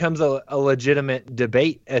 it becomes a legitimate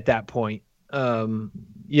debate at that point.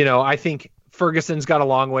 I think Ferguson's got a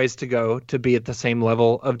long ways to go to be at the same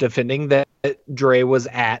level of defending that Dre was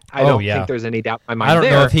at. I don't think there's any doubt in my mind. I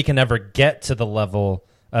don't know if he can ever get to the level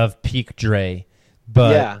of peak Dre,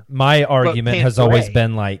 but my argument has always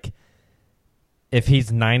been like, if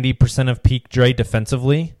he's 90% of peak Dre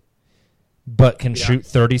defensively, but can shoot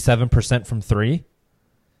 37% from 3,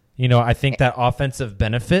 I think that offensive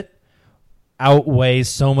benefit outweighs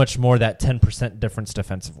so much more that 10% difference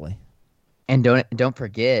defensively. And don't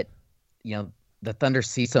forget, the Thunder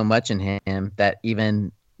see so much in him that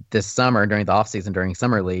even this summer during the offseason, during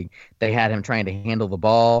Summer League, they had him trying to handle the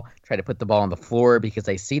ball, try to put the ball on the floor because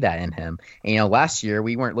they see that in him. And, last year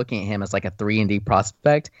we weren't looking at him as like a 3-and-D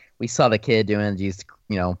prospect. We saw the kid doing these,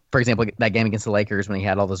 for example, that game against the Lakers when he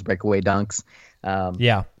had all those breakaway dunks.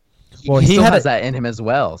 Well, he still has that in him as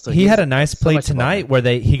well. So he had a nice play tonight where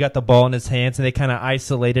he got the ball in his hands and they kind of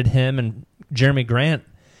isolated him and Jeremy Grant,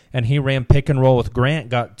 and he ran pick and roll with Grant,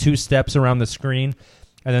 got 2 steps around the screen,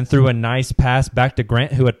 and then threw a nice pass back to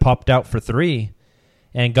Grant, who had popped out for 3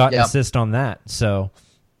 and got an assist on that. So,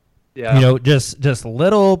 just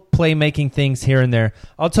little playmaking things here and there.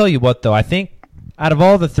 I'll tell you what, though. I think out of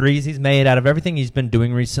all the threes he's made, out of everything he's been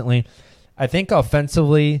doing recently, I think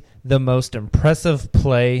offensively the most impressive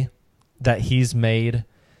play that he's made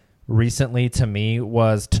recently to me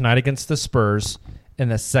was tonight against the Spurs in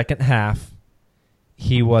the second half.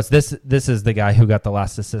 He was this is the guy who got the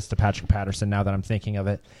last assist to Patrick Patterson, now that I'm thinking of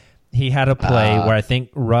it. He had a play where I think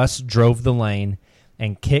Russ drove the lane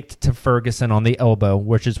and kicked to Ferguson on the elbow,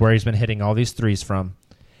 which is where he's been hitting all these threes from.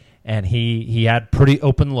 And he had pretty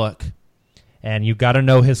open look. And you got to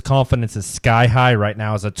know his confidence is sky high right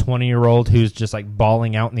now as a 20-year-old who's just like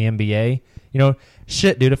balling out in the NBA.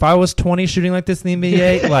 Shit, dude, if I was 20 shooting like this in the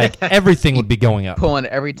NBA, like everything would be going up. Pulling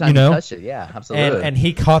every time you touch it. Yeah, absolutely. And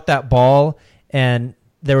he caught that ball, and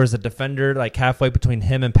there was a defender like halfway between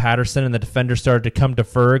him and Patterson, and the defender started to come to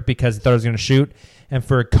Ferg because he thought he was going to shoot, and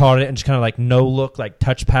Ferg caught it and just kind of like no look, like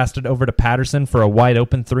touch passed it over to Patterson for a wide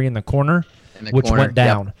open 3 in the corner, went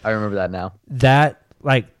down. Yep, I remember that now.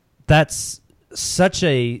 That's such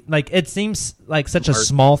a, like, it seems like such a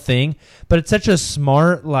small thing, but it's such a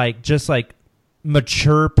smart, like, just like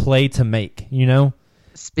mature play to make,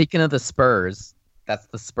 Speaking of the Spurs, that's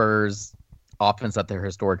the Spurs offense that they're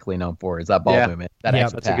historically known for, is that ball movement.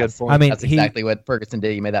 That's a good point. I mean, that's exactly what Ferguson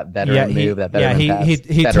did. He made that veteran move, that veteran pass.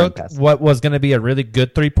 He took what was going to be a really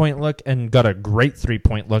good 3-point look and got a great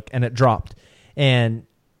 3-point look, and it dropped. And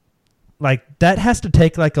like that has to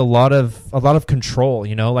take like a lot of control,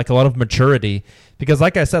 like a lot of maturity, because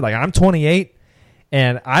like I said, like I'm 28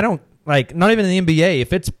 and I don't, like, not even in the NBA,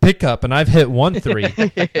 if it's pickup and I've hit 1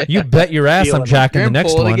 3, you bet your ass I'm jacking the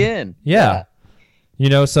next one. Again. Yeah.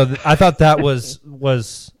 So I thought that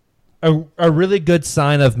was a really good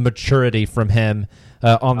sign of maturity from him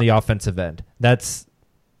on the offensive end. That's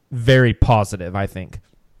very positive, I think.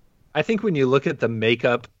 I think when you look at the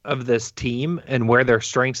makeup of this team and where their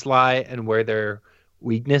strengths lie and where their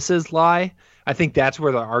weaknesses lie, I think that's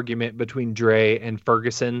where the argument between Dre and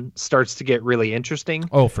Ferguson starts to get really interesting.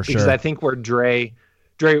 Oh, for sure. Because I think where Dre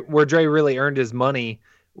really earned his money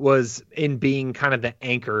was in being kind of the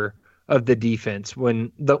anchor of the defense.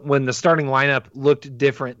 When the starting lineup looked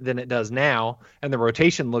different than it does now, and the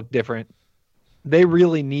rotation looked different, they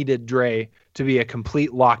really needed Dre to be a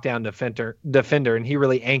complete lockdown defender, and he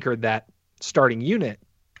really anchored that starting unit.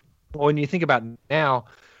 Well, when you think about now,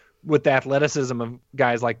 with the athleticism of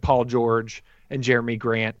guys like Paul George and Jeremy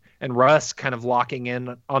Grant and Russ kind of locking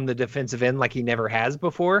in on the defensive end like he never has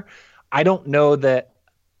before, I don't know that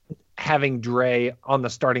having Dre on the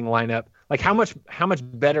starting lineup, like how much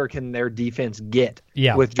better can their defense get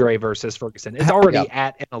with Dre versus Ferguson? It's already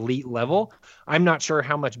at an elite level. I'm not sure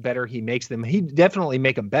how much better he makes them. He definitely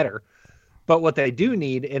make them better. But what they do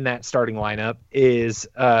need in that starting lineup is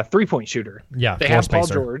a 3-point shooter. Yeah, they have Paul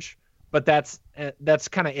George, but that's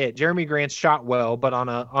kind of it. Jeremy Grant's shot well, but on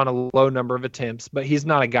a low number of attempts. But he's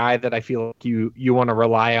not a guy that I feel like you want to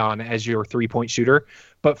rely on as your 3-point shooter.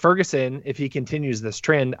 But Ferguson, if he continues this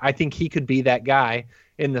trend, I think he could be that guy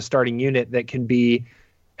in the starting unit that can be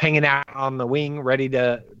hanging out on the wing, ready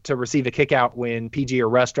to receive a kick out when PG or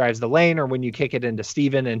Russ drives the lane, or when you kick it into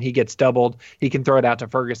Steven and he gets doubled, he can throw it out to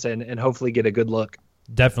Ferguson and hopefully get a good look.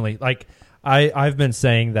 Definitely. Like I've been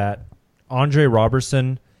saying that Andre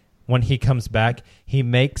Robertson, when he comes back, he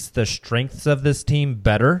makes the strengths of this team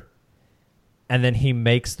better, and then he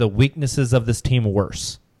makes the weaknesses of this team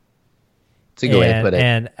worse. It's a good way to put it.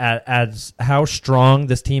 And as how strong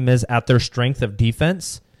this team is at their strength of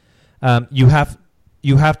defense, you have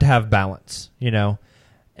to have balance,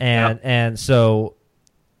 and so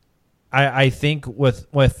I think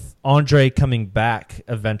with Andre coming back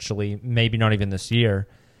eventually, maybe not even this year,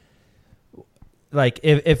 like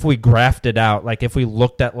if we graphed it out, like if we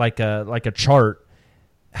looked at like a chart,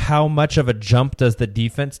 how much of a jump does the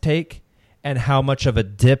defense take, and how much of a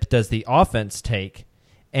dip does the offense take?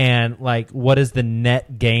 And like, what is the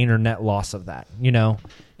net gain or net loss of that?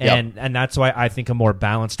 And that's why I think a more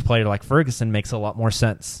balanced player like Ferguson makes a lot more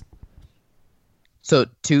sense. So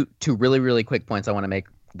two really, really quick points I want to make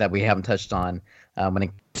that we haven't touched on when it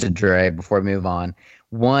comes to Dre before we move on.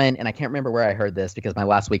 One, and I can't remember where I heard this because my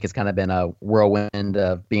last week has kind of been a whirlwind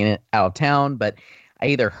of being out of town, but I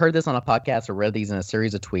either heard this on a podcast or read these in a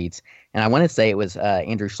series of tweets, and I want to say it was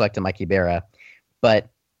Andrew Schlecht and Mikey Berra, but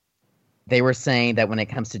they were saying that when it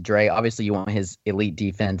comes to Dre, obviously you want his elite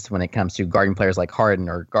defense when it comes to guarding players like Harden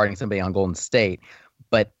or guarding somebody on Golden State.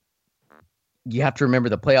 But you have to remember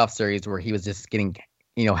the playoff series where he was just getting,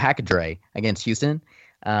 hack Dre against Houston.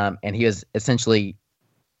 And he was essentially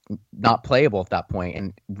not playable at that point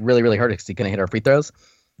and really, really hurt because he couldn't hit our free throws.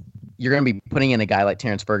 You're going to be putting in a guy like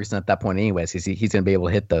Terrence Ferguson at that point anyways, because he's going to be able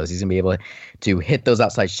to hit those. He's going to be able to hit those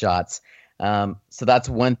outside shots. So that's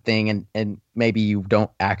one thing, and maybe you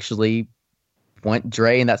don't actually want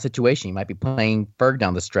Dre in that situation. You might be playing Ferg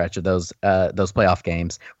down the stretch of those playoff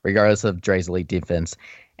games, regardless of Dre's elite defense.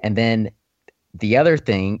 And then the other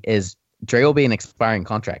thing is Dre will be an expiring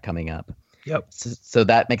contract coming up. Yep. So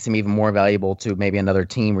that makes him even more valuable to maybe another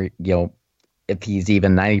team, if he's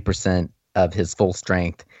even 90% of his full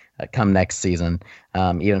strength come next season,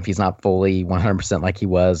 even if he's not fully 100% like he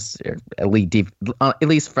was, at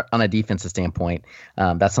least on a defensive standpoint.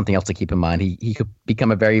 That's something else to keep in mind. He could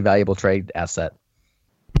become a very valuable trade asset.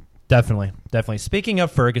 Definitely. Speaking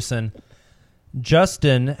of Ferguson,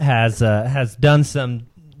 Justin has done some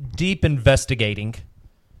deep investigating.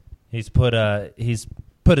 He's put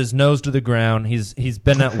his nose to the ground. He's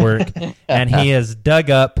been at work, and he has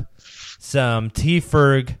dug up some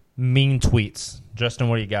T-Ferg mean tweets. Justin,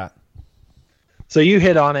 what do you got? So you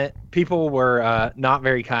hit on it. People were not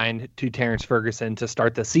very kind to Terrence Ferguson to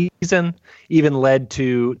start the season, even led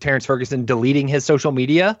to Terrence Ferguson deleting his social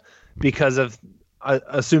media because of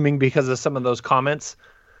some of those comments.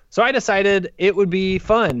 So I decided it would be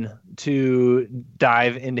fun to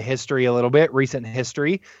dive into history a little bit, recent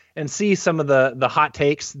history, and see some of the hot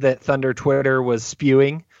takes that Thunder Twitter was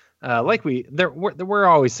spewing. We're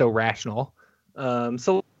always so rational.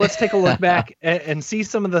 So let's take a look back and see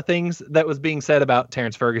some of the things that was being said about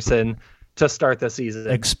Terrence Ferguson to start the season.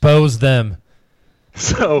 Expose them.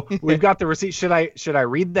 So we've got the receipt. Should I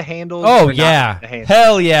read the handles? Oh yeah,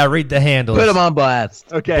 hell yeah! Read the handles. Put them on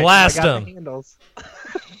blast. Okay, blast them. The handles.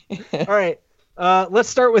 All right. Let's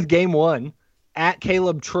start with game one. At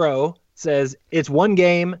Caleb Tro says it's one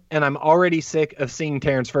game and I'm already sick of seeing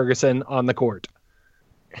Terrence Ferguson on the court.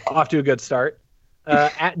 Off to a good start.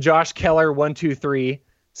 At Josh Keller 123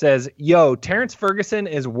 says, "Yo, Terrence Ferguson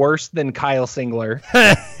is worse than Kyle Singler."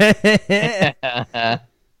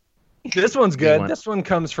 This one's good. This one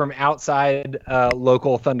comes from outside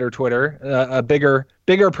local Thunder Twitter. A bigger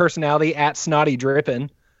personality at Snotty Drippin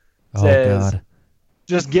says, "Oh God,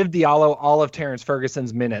 just give Diallo all of Terrence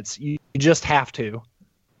Ferguson's minutes. You just have to.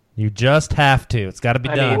 You just have to. It's got to be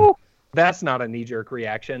done." That's not a knee-jerk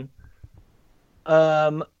reaction.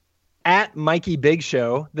 At Mikey Big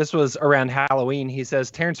Show, this was around Halloween. He says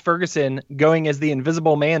Terrence Ferguson going as the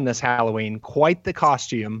Invisible Man this Halloween. Quite the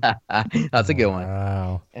costume. That's a good one.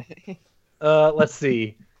 Wow. Let's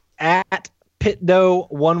see. At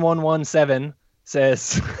Pitdo1117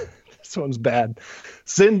 says, this one's bad.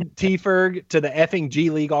 Send T-Ferg to the effing G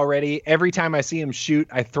League already. Every time I see him shoot,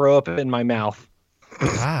 I throw up in my mouth.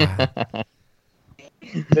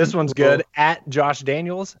 This one's good. At Josh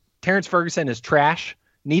Daniels, Terrence Ferguson is trash.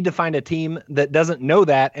 Need to find a team that doesn't know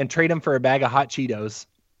that and trade him for a bag of hot Cheetos.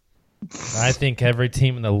 I think every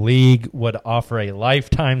team in the league would offer a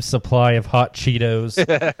lifetime supply of hot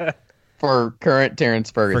Cheetos for current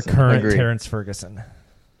Terrence Ferguson. Terrence Ferguson.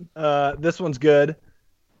 This one's good.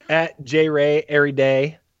 At J Ray Every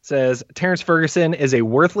Day says Terrence Ferguson is a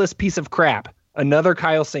worthless piece of crap. Another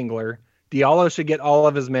Kyle Singler. Diallo should get all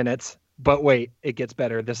of his minutes. But wait, it gets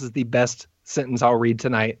better. This is the best sentence I'll read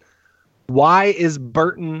tonight. Why is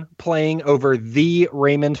Burton playing over the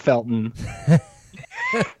Raymond Felton?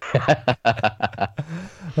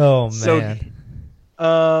 Oh, man.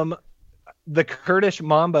 So, the Kurdish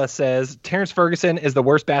Mamba says, Terrence Ferguson is the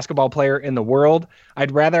worst basketball player in the world.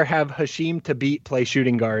 I'd rather have Hashim Tabit play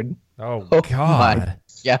shooting guard. Oh God.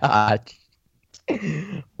 God.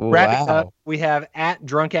 Wrapping up, we have at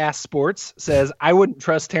Drunk Ass Sports says, I wouldn't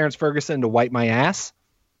trust Terrence Ferguson to wipe my ass.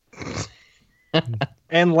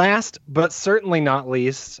 And last, but certainly not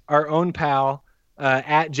least, our own pal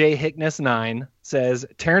at J Hickness 9 says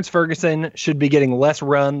Terrence Ferguson should be getting less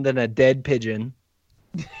run than a dead pigeon.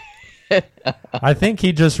 I think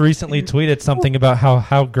he just recently tweeted something about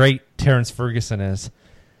how great Terrence Ferguson is.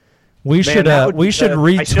 We should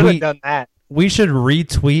retweet. I should have done that. We should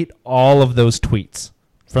retweet all of those tweets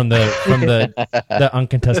from the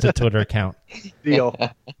uncontested Twitter account. Deal.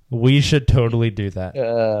 We should totally do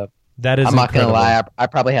that. That is. I'm not incredible. gonna lie. I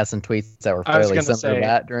probably had some tweets that were fairly similar to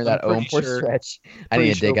that during that Owen stretch. I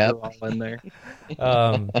need to dig up. In there.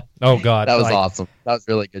 Oh God, that was awesome. That was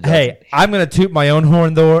really good. Hey, I'm gonna toot my own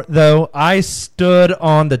horn though. I stood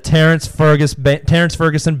on the Terrence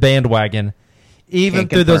Ferguson bandwagon, even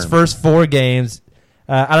through those first 4 games.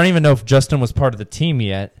 I don't even know if Justin was part of the team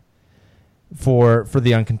yet for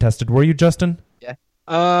the uncontested. Were you, Justin? Yeah.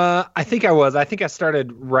 I think I was. I think I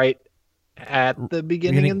started right at the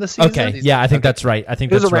beginning of the season. Okay, yeah, I think that's right. I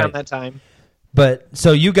think it was that's around right. that time. But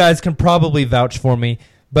so you guys can probably vouch for me,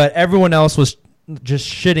 but everyone else was just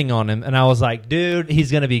shitting on him, and I was like, dude, he's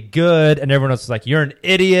going to be good, and everyone else was like, you're an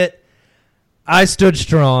idiot. I stood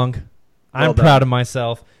strong. I'm proud of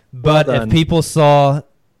myself. But if people saw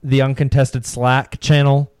the uncontested Slack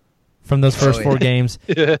channel from those first 4 games,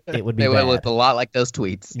 it would be bad. They would look a lot like those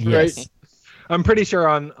tweets. Yes. Right. I'm pretty sure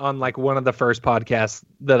on like one of the first podcasts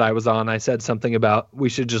that I was on, I said something about we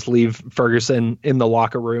should just leave Ferguson in the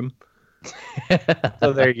locker room.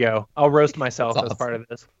 So there you go. I'll roast myself as part of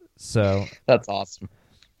this. So that's awesome.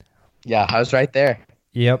 Yeah, I was right there.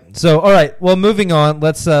 Yep. So all right. Well, moving on.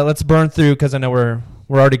 Let's burn through because I know we're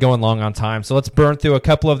already going long on time. So let's burn through a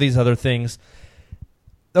couple of these other things.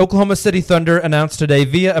 The Oklahoma City Thunder announced today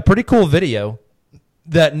via a pretty cool video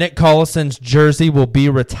that Nick Collison's jersey will be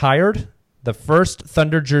retired. The first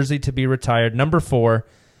Thunder jersey to be retired, number 4,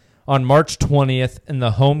 on March 20th in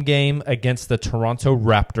the home game against the Toronto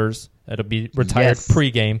Raptors. It'll be retired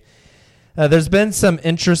pregame. There's been some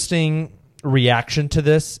interesting reaction to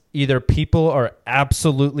this. Either people are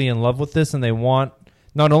absolutely in love with this and they want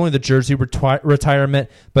not only the jersey retirement,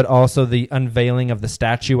 but also the unveiling of the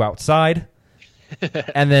statue outside.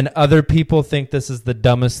 And then other people think this is the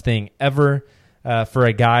dumbest thing ever. For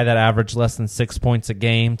a guy that averaged less than 6 points a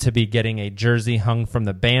game to be getting a jersey hung from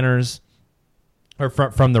the banners or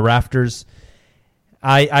from the rafters.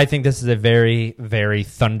 I think this is a very, very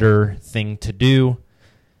Thunder thing to do.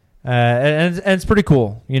 And it's pretty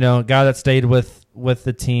cool. You know, a guy that stayed with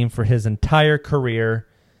the team for his entire career.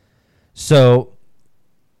 So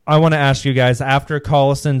I want to ask you guys, after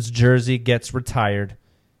Collison's jersey gets retired,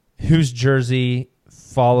 whose jersey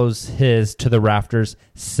follows his to the rafters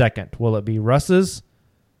second? Will it be Russ's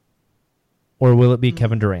or will it be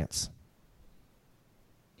Kevin Durant's?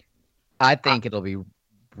 I think it'll be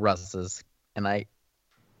Russ's, and I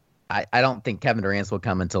don't think Kevin Durant's will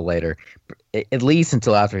come until later, at least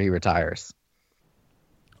until after he retires.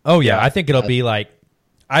 Oh yeah, I think it'll be like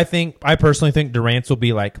I personally think Durant's will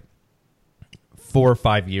be like 4 or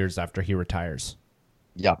 5 years after he retires.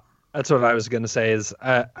 Yeah. That's what I was going to say is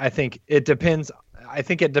I think it depends. I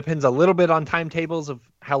think it depends a little bit on timetables of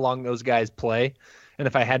how long those guys play. And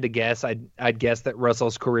if I had to guess, I'd guess that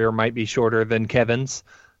Russell's career might be shorter than Kevin's.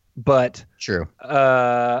 But true.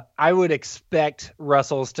 I would expect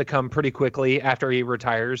Russell's to come pretty quickly after he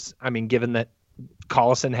retires. I mean, given that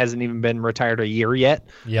Collison hasn't even been retired a year yet.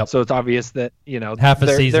 Yep. So it's obvious that, half a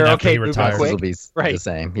season they're after okay he moving retires. quick. Will be Right. the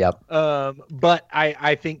same. Yep. But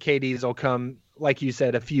I think KD's will come, like you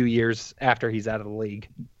said, a few years after he's out of the league.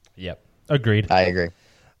 Yep. Agreed. I agree.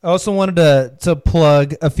 I also wanted to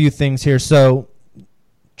plug a few things here. So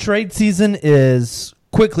trade season is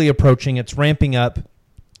quickly approaching. It's ramping up.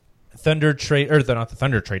 Not the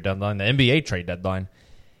Thunder trade deadline, the NBA trade deadline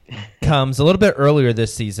comes a little bit earlier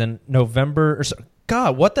this season, November.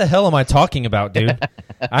 God, what the hell am I talking about, dude?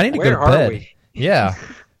 I need to Where go to bed. are we? Yeah.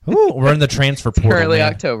 Ooh, we're in the transfer portal. Currently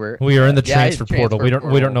man. October. We are in the Yeah, transfer portal. We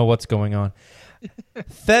transfer don't know what's going on.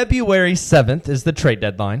 February 7th is the trade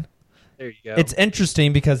deadline. There you go. It's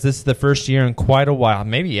interesting because this is the first year in quite a while,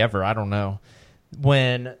 maybe ever, I don't know,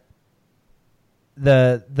 when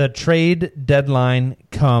the trade deadline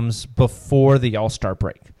comes before the All-Star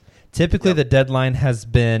break. Typically, the deadline has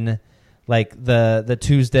been like the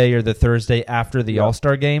Tuesday or the Thursday after the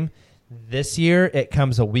All-Star game. This year, it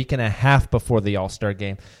comes a week and a half before the All-Star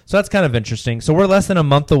game. So that's kind of interesting. So we're less than a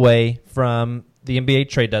month away from the NBA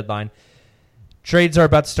trade deadline. Trades are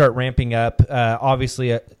about to start ramping up.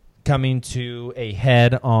 Obviously, coming to a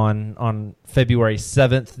head on February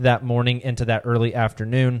 7th that morning into that early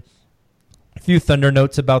afternoon. A few Thunder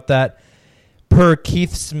notes about that. Per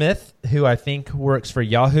Keith Smith, who I think works for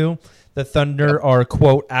Yahoo, the Thunder are,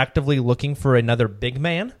 quote, actively looking for another big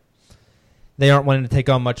man. They aren't wanting to take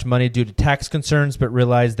on much money due to tax concerns, but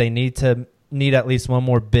realize they need at least one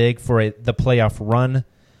more big for the playoff run.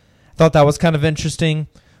 I thought that was kind of interesting.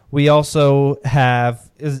 We also have,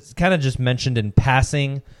 it's kind of just mentioned in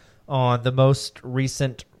passing on the most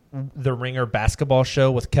recent The Ringer basketball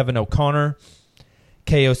show with Kevin O'Connor.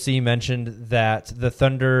 KOC mentioned that the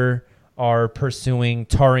Thunder are pursuing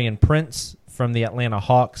Taurean Prince from the Atlanta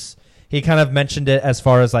Hawks. He kind of mentioned it as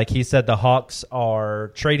far as, like, he said the Hawks are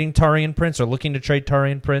trading Taurean Prince or looking to trade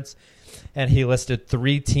Taurean Prince, and he listed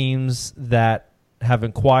 3 teams that have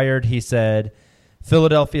inquired. He said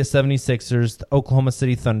Philadelphia 76ers, the Oklahoma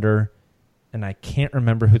City Thunder, and I can't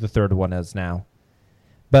remember who the third one is now.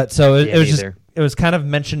 But so it was kind of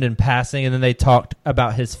mentioned in passing, and then they talked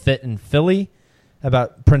about his fit in Philly,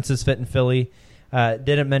 about Prince's fit in Philly.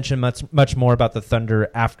 Didn't mention much more about the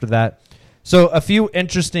Thunder after that. So a few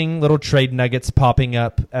interesting little trade nuggets popping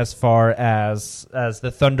up as far as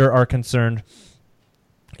the Thunder are concerned.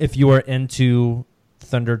 If you are into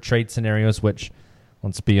Thunder trade scenarios, which,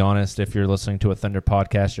 let's be honest, if you're listening to a Thunder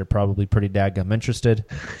podcast, you're probably pretty dadgum interested.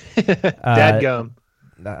 Dadgum.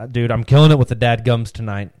 Dude, I'm killing it with the dadgums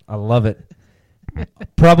tonight. I love it.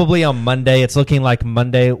 Probably on Monday. It's looking like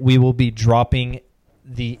Monday we will be dropping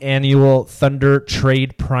the annual Thunder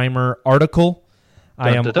Trade Primer article.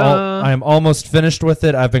 I am almost finished with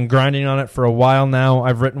it. I've been grinding on it for a while now.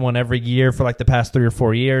 I've written one every year for like the past 3 or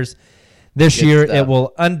 4 years. This Good year stuff. it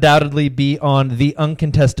will undoubtedly be on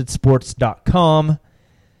theuncontestedsports.com.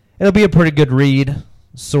 It'll be a pretty good read,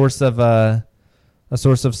 source of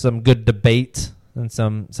some good debate and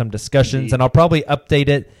some discussions. Indeed. And I'll probably update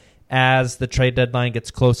it as the trade deadline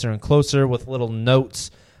gets closer and closer with little notes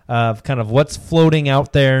of kind of what's floating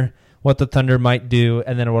out there, what the Thunder might do,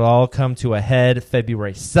 and then it will all come to a head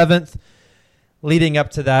February 7th. Leading up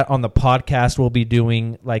to that, on the podcast, we'll be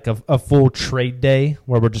doing like a full trade day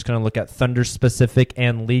where we're just going to look at Thunder-specific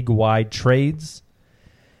and league-wide trades.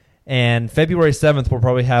 And February 7th, we'll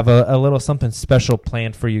probably have a little something special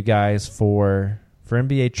planned for you guys for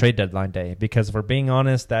NBA trade deadline day, because if we're being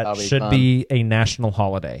honest, that should be a national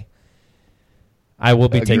holiday. I will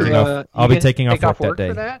be taking off. I'll be taking off work that day.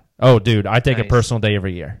 For that? Oh, dude, I take a personal day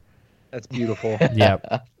every year. That's beautiful. Yeah,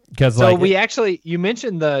 because So we you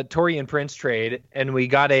mentioned the Taurean Prince trade, and we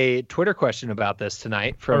got a Twitter question about this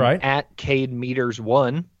tonight from at Cade Meters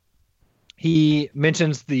 1. He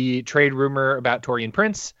mentions the trade rumor about Taurean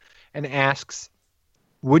Prince and asks,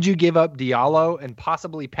 would you give up Diallo and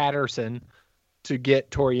possibly Patterson to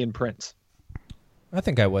get Taurean Prince? I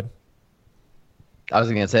think I would. I was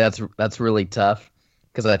going to say that's really tough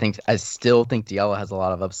because I still think Diallo has a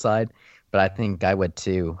lot of upside, but I think I would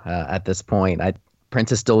too at this point.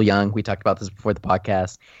 Prince is still young. We talked about this before the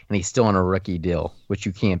podcast, and he's still on a rookie deal, which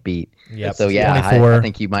you can't beat. Yep. So yeah, 24, I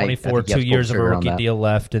think you might. 24, 2 years of a rookie deal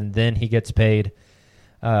left, and then he gets paid.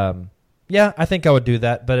 Yeah, I think I would do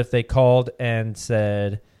that. But if they called and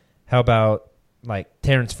said, "How about like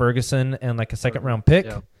Terrence Ferguson and like a second round pick?"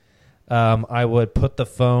 Yeah. I would put the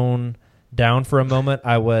phone down for a moment.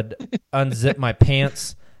 I would unzip my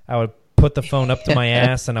pants. I would put the phone up to my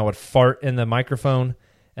ass, and I would fart in the microphone,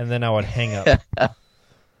 and then I would hang up.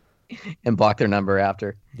 And block their number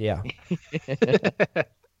after. Yeah. That's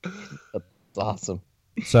awesome.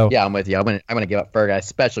 So yeah, I'm with you. I'm gonna give up Ferg. I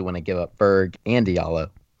especially want to give up Ferg and Diallo.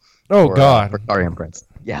 God, for Taurean Prince.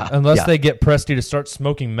 Yeah, unless they get Presti to start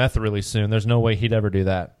smoking meth really soon, there's no way he'd ever do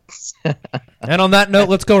that. And on that note,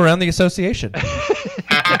 let's go around the association. All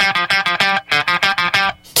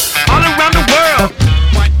around the world.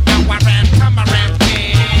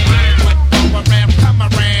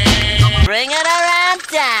 Bring it around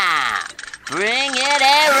town. Bring it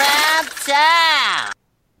around town.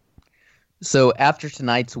 So after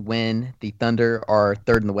tonight's win, the Thunder are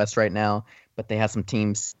third in the West right now, but they have some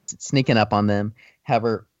teams sneaking up on them.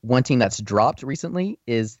 However, one team that's dropped recently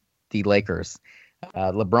is the Lakers.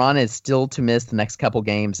 LeBron is still to miss the next couple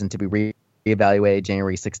games and to be reevaluated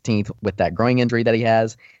January 16th with that groin injury that he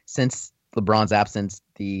has. Since LeBron's absence,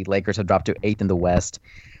 the Lakers have dropped to 8th in the West.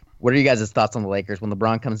 What are you guys' thoughts on the Lakers? When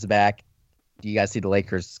LeBron comes back, do you guys see the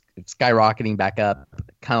Lakers skyrocketing back up,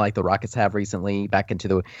 kind of like the Rockets have recently, back into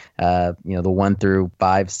the the 1 through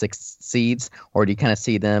 5, 6 seeds, or do you kind of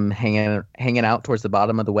see them hanging out towards the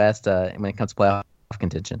bottom of the West when it comes to playoff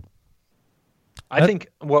contention? I think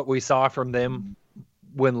what we saw from them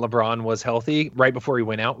when LeBron was healthy, right before he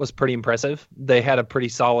went out, was pretty impressive. They had a pretty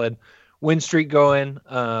solid win streak going.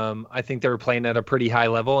 I think they were playing at a pretty high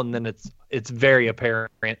level, and then it's very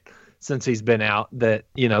apparent since he's been out that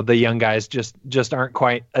the young guys just aren't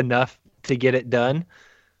quite enough to get it done.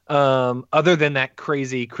 Other than that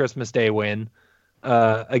crazy Christmas Day win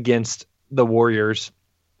against the Warriors,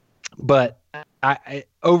 but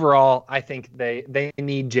overall I think they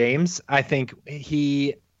need James. I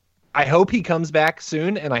hope he comes back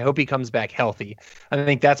soon, and I hope he comes back healthy. I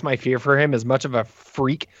think that's my fear for him. As much of a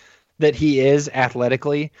freak that he is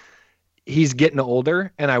athletically, he's getting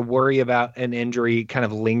older, and I worry about an injury kind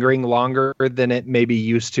of lingering longer than it maybe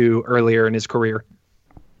used to earlier in his career.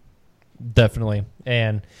 Definitely.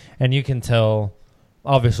 And you can tell,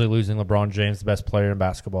 obviously, losing LeBron James, the best player in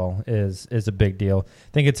basketball, is a big deal.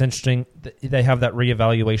 I think it's interesting. They have that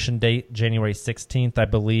reevaluation date, January 16th. I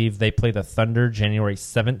believe they play the Thunder January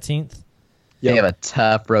 17th. They have a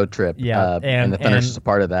tough road trip. Yeah, and the Thunder's just a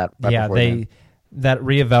part of that. That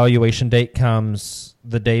reevaluation date comes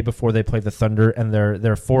the day before they play the Thunder, and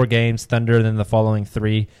their 4 games, Thunder, and then the following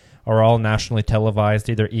 3 are all nationally televised,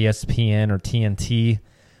 either ESPN or TNT.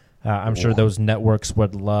 I'm sure those networks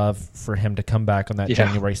would love for him to come back on that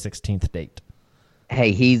January 16th date.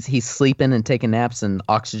 Hey, he's sleeping and taking naps in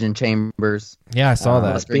oxygen chambers. Yeah, I saw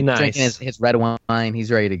that. Must be nice. Drinking his red wine.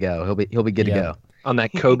 He's ready to go. He'll be good to go on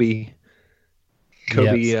that Kobe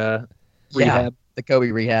rehab. Yeah, the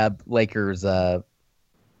Kobe rehab, Lakers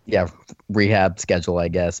rehab schedule, I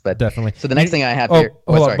guess. But definitely. So the next thing I have here.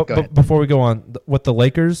 Sorry, go ahead. Before we go on with the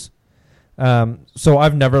Lakers, so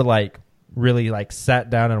I've never really sat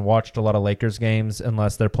down and watched a lot of Lakers games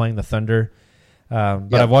unless they're playing the Thunder.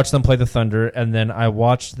 But I've watched them play the Thunder, and then I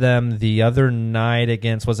watched them the other night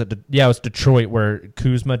against, it was Detroit, where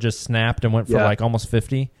Kuzma just snapped and went for almost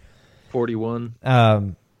 50.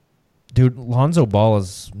 41. Dude, Lonzo Ball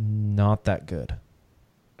is not that good.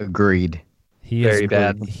 Agreed. He Very is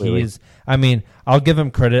bad. He is. I mean, I'll give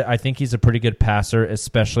him credit. I think he's a pretty good passer,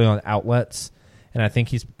 especially on outlets, and I think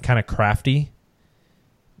he's kind of crafty.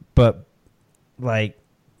 But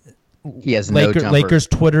he has no jumper. Lakers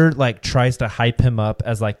Twitter tries to hype him up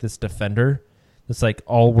as this defender, this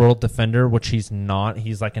all-world defender, which he's not.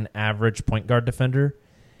 He's an average point guard defender,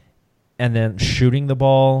 and then shooting the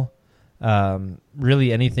ball,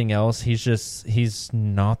 really anything else, he's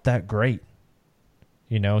not that great.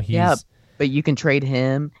 But you can trade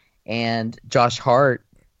him and Josh Hart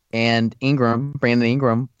and Brandon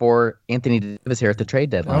Ingram for Anthony Davis here at the trade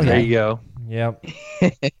deadline. Oh, there you go. Yep.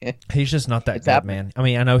 He's just not that good, man. I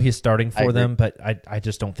mean, I know he's starting for them, but I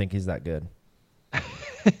just don't think he's that good.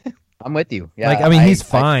 I'm with you. Yeah, he's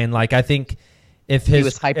fine. I think if he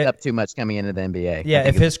was hyped up too much coming into the NBA. Yeah,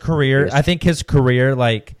 if his career, I think his career,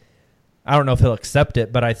 I don't know if he'll accept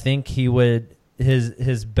it, but I think he would.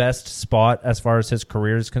 His best spot as far as his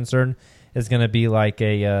career is concerned is going to be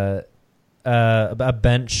a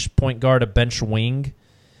bench point guard, a bench wing,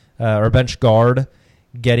 or a bench guard,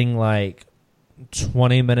 getting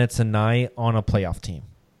 20 minutes a night on a playoff team.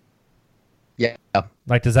 Yeah.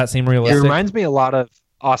 Does that seem realistic? It reminds me a lot of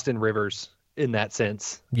Austin Rivers in that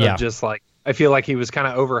sense. Yeah. Just I feel like he was kind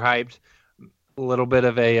of overhyped, a little bit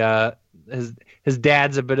of his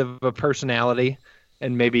dad's a bit of a personality,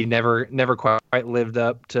 and maybe never quite lived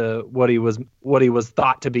up to what he was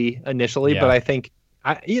thought to be initially. Yeah. But I think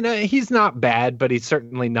he's not bad, but he's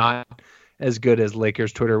certainly not as good as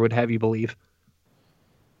Lakers Twitter would have you believe.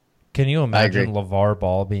 Can you imagine LeVar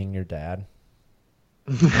Ball being your dad?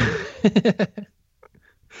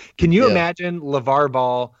 Can you imagine LeVar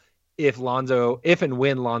Ball if and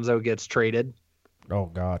when Lonzo gets traded. Oh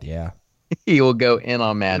God, yeah. He will go in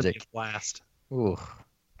on Magic. Blast. Ooh.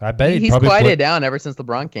 I bet he's probably quieted down ever since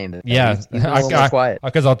LeBron came. Yeah, he's been a little more quiet.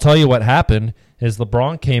 Because I'll tell you what happened is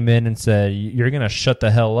LeBron came in and said, "You're going to shut the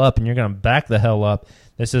hell up and you're going to back the hell up.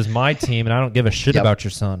 This is my team, and I don't give a shit about your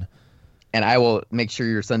son. And I will make sure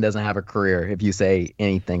your son doesn't have a career if you say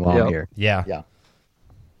anything while I'm here." Yeah.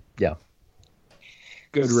 Good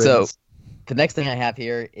riddance. So the next thing I have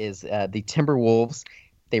here is the Timberwolves.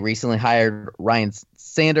 They recently hired Ryan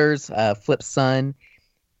Sanders, Flip's son.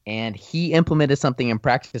 And he implemented something in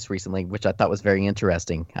practice recently, which I thought was very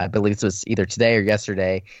interesting. I believe this was either today or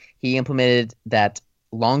yesterday. He implemented that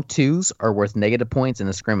long twos are worth negative points in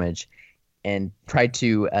a scrimmage and tried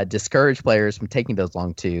to discourage players from taking those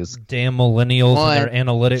long twos. Damn millennials and their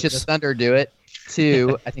analytics. Should the Thunder do it?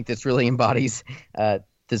 Two, I think this really embodies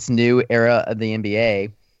this new era of the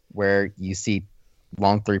NBA where you see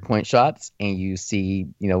long 3-point shots and you see,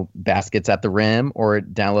 baskets at the rim or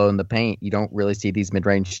down low in the paint. You don't really see these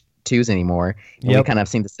mid-range twos anymore. And we kind of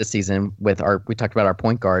seen this season with we talked about our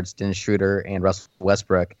point guards, Dennis Schroeder and Russell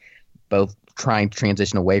Westbrook, both trying to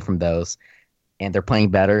transition away from those. And they're playing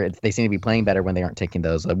better. They seem to be playing better when they aren't taking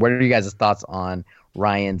those. What are you guys' thoughts on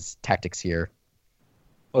Ryan's tactics here?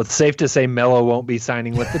 Well, it's safe to say Melo won't be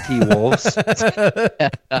signing with the T-Wolves.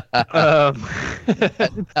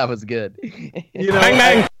 That was good.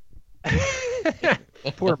 Bang, bang.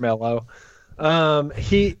 Poor Melo. I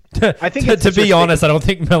think to be honest, I don't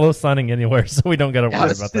think Melo's signing anywhere, so we don't got to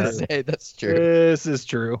worry about that. Say, that's true. This is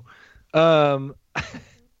true.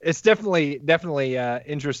 It's definitely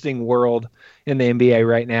interesting world in the NBA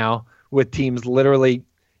right now with teams literally.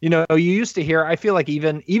 You used to hear. I feel like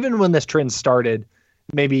even when this trend started,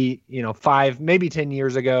 maybe 5, maybe 10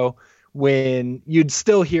 years ago, when you'd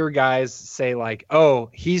still hear guys say like, "Oh,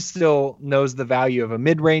 he still knows the value of a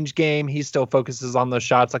mid-range game. He still focuses on those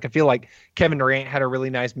shots." Like I feel like Kevin Durant had a really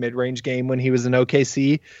nice mid-range game when he was in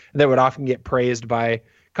OKC that would often get praised by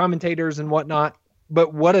commentators and whatnot.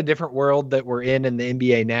 But what a different world that we're in the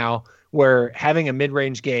NBA now, where having a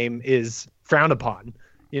mid-range game is frowned upon.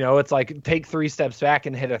 It's like take 3 steps back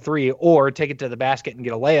and hit a 3, or take it to the basket and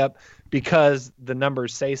get a layup because the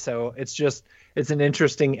numbers say so. It's an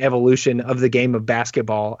interesting evolution of the game of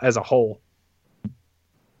basketball as a whole.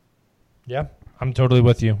 Yeah, I'm totally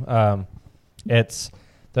with you. It's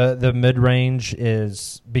the mid-range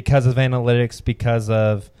is because of analytics, because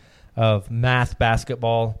of math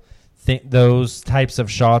basketball. Those types of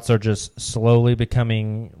shots are just slowly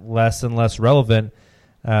becoming less and less relevant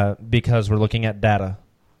because we're looking at data.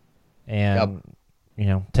 And,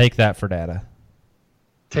 take that for data.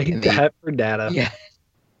 Take that for data. Yeah.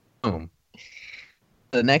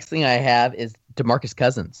 The next thing I have is DeMarcus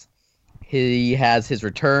Cousins. He has his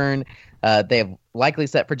return. They have likely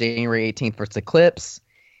set for January 18th versus the Clips.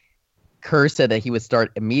 Kerr said that he would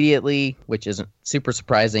start immediately, which isn't super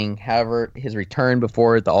surprising. However, his return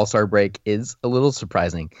before the All-Star break is a little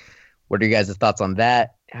surprising. What are you guys' thoughts on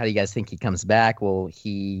that? How do you guys think he comes back? Will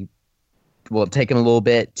it take him a little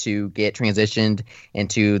bit to get transitioned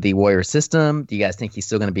into the Warrior system? Do you guys think he's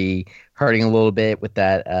still going to be hurting a little bit with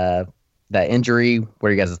that injury? What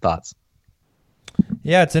are you guys' thoughts?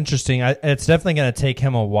 Yeah, it's interesting. It's definitely going to take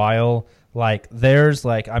him a while.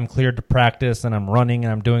 I'm cleared to practice and I'm running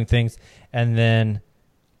and I'm doing things, and then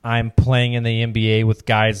I'm playing in the NBA with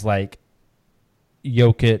guys like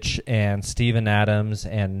Jokic and Steven Adams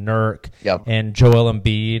and Nurk and Joel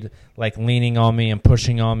Embiid, leaning on me and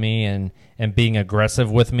pushing on me and being aggressive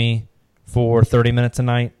with me for 30 minutes a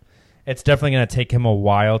night. It's definitely going to take him a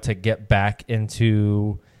while to get back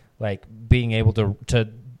into being able to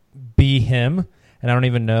be him. And I don't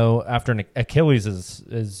even know, after an Achilles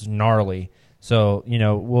is gnarly. So,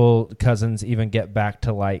 will Cousins even get back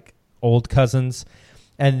to old Cousins?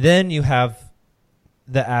 And then you have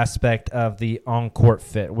the aspect of the on-court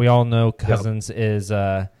fit. We all know Cousins is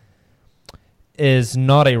not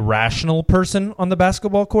a rational person on the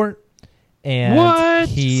basketball court. And what?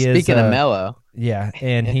 Speaking of Melo. Yeah,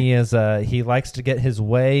 and he is he likes to get his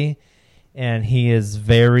way, and he is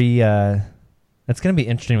very it's going to be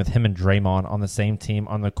interesting with him and Draymond on the same team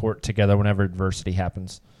on the court together whenever adversity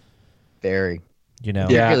happens. Very.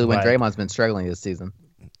 Particularly when Draymond's been struggling this season.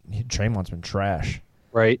 Draymond's been trash.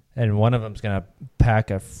 Right. And one of them's going to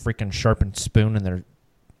pack a freaking sharpened spoon in their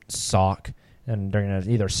sock, and they're going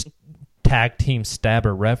to either tag team stab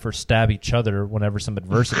a ref or stab each other whenever some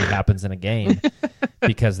adversity happens in a game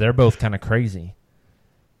because they're both kind of crazy.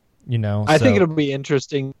 I think it'll be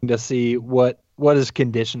interesting to see what his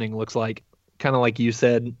conditioning looks like. Kind of like you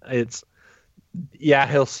said,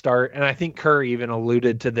 he'll start. And I think Kerr even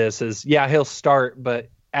alluded to this he'll start, but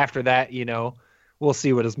after that, we'll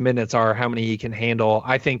see what his minutes are, how many he can handle.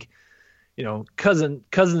 I think,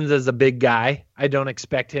 Cousins is a big guy. I don't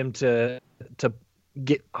expect him to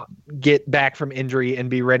get back from injury and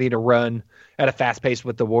be ready to run at a fast pace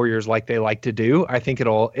with the Warriors like they like to do. I think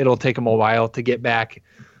it'll take them a while to get back.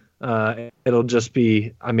 It'll just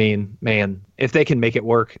be, man, if they can make it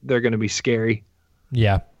work, they're going to be scary.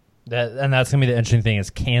 Yeah. That's going to be the interesting thing is,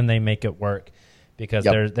 can they make it work? Because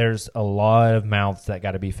there's a lot of mouths that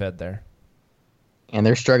got to be fed there. And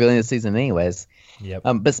they're struggling this season anyways. Yep.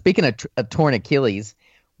 But speaking of torn Achilles,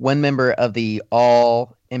 one member of the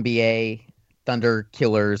All-NBA Thunder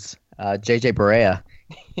Killers, JJ Barea,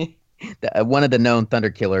 one of the known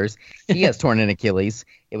Thunder Killers, he has torn an Achilles.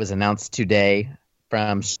 It was announced today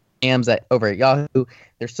from Shams over at Yahoo.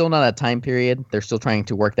 There's still not a time period. They're still trying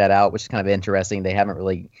to work that out, which is kind of interesting. They haven't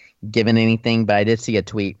really given anything, but I did see a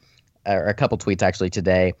tweet, or a couple tweets actually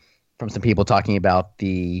today, from some people talking about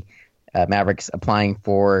the Mavericks applying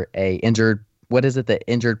for a injured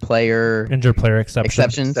player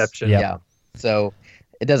exceptions. Yeah. So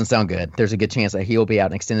it doesn't sound good. There's a good chance that he will be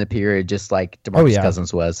out an extended period, just like DeMarcus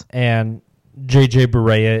Cousins was. And JJ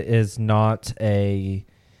Barea is not a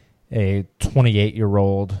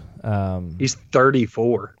 28-year-old. He's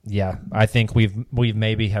 34. Yeah, I think we've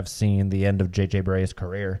maybe have seen the end of JJ Barea's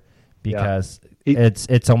career, because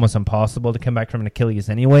it's almost impossible to come back from an Achilles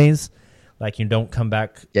anyways. Like, you don't come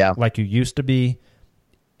back like you used to be.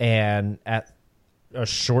 And at a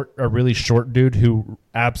really short dude who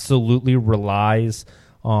absolutely relies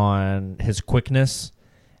on his quickness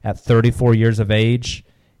at 34 years of age,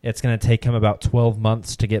 it's going to take him about 12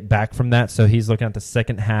 months to get back from that. So he's looking at the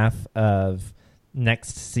second half of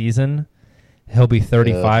next season. He'll be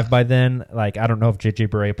 35 by then. Like, I don't know if JJ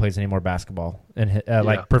Barea plays any more basketball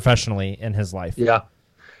like professionally in his life. Yeah.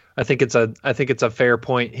 I think it's a fair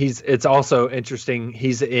point. It's also interesting.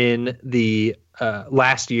 He's in the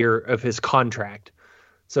last year of his contract,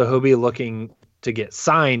 so he'll be looking to get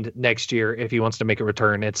signed next year if he wants to make a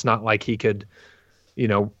return. It's not like he could,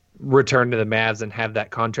 return to the Mavs and have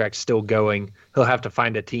that contract still going. He'll have to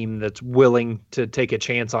find a team that's willing to take a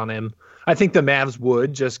chance on him. I think the Mavs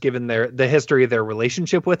would, just given the history of their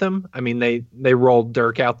relationship with him. I mean, they rolled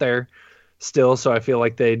Dirk out there still, so I feel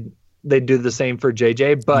like they'd do the same for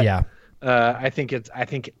JJ. But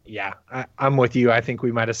I'm with you. I think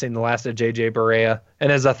we might have seen the last of JJ Barea,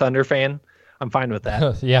 and as a Thunder fan, I'm fine with that.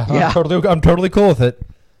 I'm totally cool with it.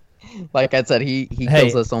 Like I said, he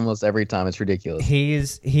kills us almost every time. It's ridiculous.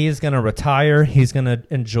 He's going to retire. He's going to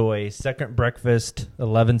enjoy second breakfast,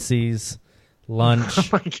 11 C's,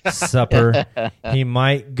 lunch, supper. He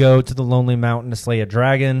might go to the Lonely Mountain to slay a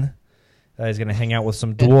dragon. He's going to hang out with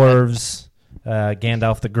some dwarves,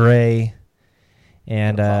 Gandalf the Grey,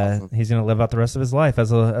 and he's going to live out the rest of his life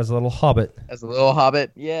as a little hobbit. As a little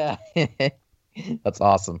hobbit, yeah. That's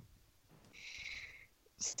awesome.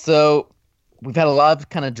 So we've had a lot of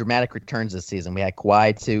kind of dramatic returns this season. We had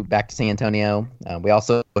Kawhi back to San Antonio. We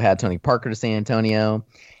also had Tony Parker to San Antonio.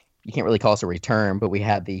 You can't really call us a return, but we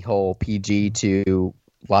had the whole PG to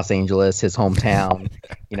Los Angeles, his hometown.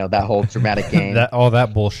 That whole dramatic game. All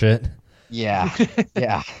that bullshit. Yeah,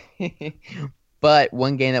 yeah. But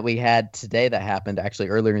one game that we had today that happened actually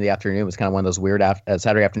earlier in the afternoon was kind of one of those weird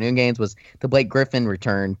Saturday afternoon games, was the Blake Griffin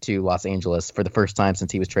return to Los Angeles for the first time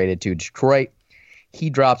since he was traded to Detroit. He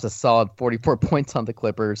drops a solid 44 points on the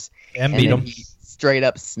Clippers. And beat him. He straight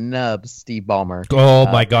up snubs Steve Ballmer. Oh,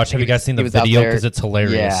 my gosh. Have you guys seen the video? Because it's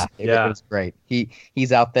hilarious. Yeah, it was great.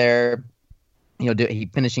 He's out there, he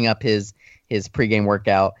finishing up his pregame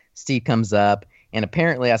workout. Steve comes up, and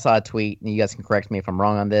apparently I saw a tweet, and you guys can correct me if I'm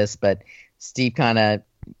wrong on this, but Steve kind of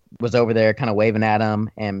was over there kind of waving at him,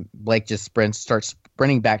 and Blake just starts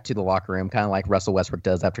sprinting back to the locker room, kind of like Russell Westbrook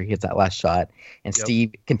does after he hits that last shot. And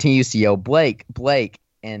Steve continues to yell, Blake,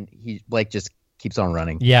 and Blake just keeps on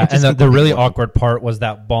running. Yeah, and the really awkward part was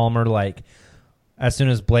that Ballmer, like, as soon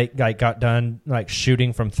as Blake got done like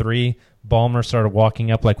shooting from three, Ballmer started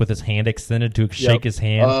walking up like with his hand extended to shake his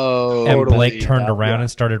hand. Oh, and Blake turned around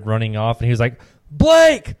and started running off, and he was like,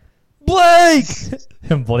 Blake!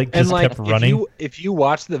 And Blake just kept running. If you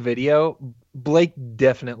watch the video, Blake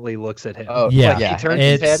definitely looks at him. Oh, yeah. He turns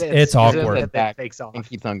his head and it's awkward. And then takes off. And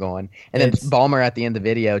keeps on going. And then Ballmer at the end of the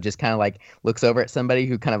video just kind of like looks over at somebody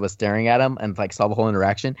who kind of was staring at him and like saw the whole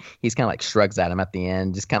interaction. He's kind of like shrugs at him at the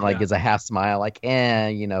end, just kind of like gives a half smile, like,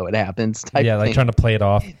 it happens. Type like thing. trying to play it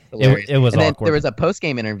off. It was and awkward. There was a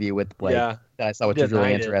post-game interview with Blake that I saw, which was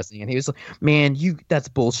really interesting. And he was like, man, that's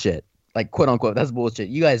bullshit. Like, quote unquote, that's bullshit.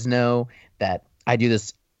 You guys know that I do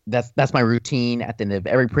this that's my routine at the end of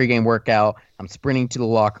every pregame workout. I'm sprinting to the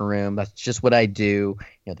locker room. That's just what I do.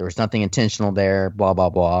 There was nothing intentional there, blah, blah,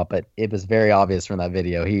 blah. But it was very obvious from that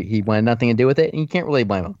video. He wanted nothing to do with it, and you can't really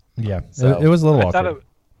blame him. Yeah, so, it was a little awkward.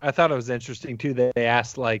 I thought it was interesting, too, that they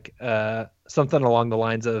asked, like, something along the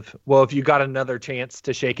lines of, well, if you got another chance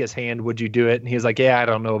to shake his hand, would you do it? And he was like, yeah, I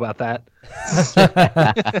don't know about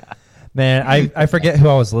that. Man, I forget who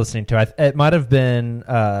I was listening to. It might have been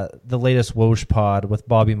the latest Woj pod with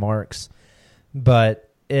Bobby Marks.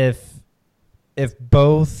 But if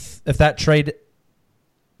that trade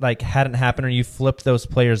like hadn't happened, or you flipped those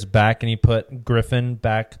players back and you put Griffin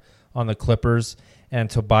back on the Clippers and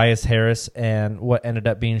Tobias Harris and what ended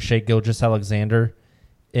up being Shai Gilgeous-Alexander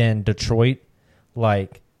in Detroit,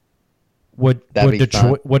 like would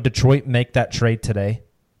Detroit make that trade today?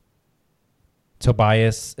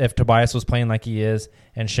 If Tobias was playing like he is,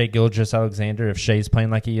 and Shai Gilgeous-Alexander, if Shai's playing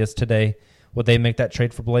like he is today, would they make that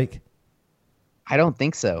trade for Blake? I don't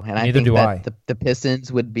think so. And Neither I think do I. The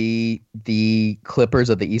Pistons would be the Clippers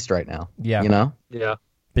of the East right now. Yeah. Yeah.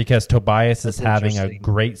 Because Tobias is having a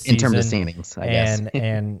great season. In terms of standings, I guess.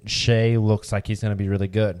 And Shai looks like he's going to be really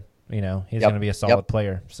good. He's going to be a solid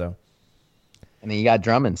player. So. And then you got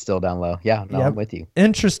Drummond still down low. Yeah, I'm with you.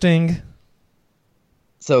 Interesting.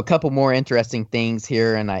 So a couple more interesting things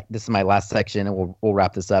here, and this is my last section, and we'll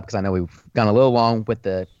wrap this up because I know we've gone a little long with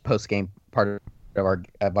the post game part of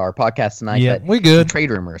our podcast tonight. Yeah, but we good.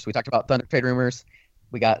 Trade rumors. We talked about Thunder trade rumors.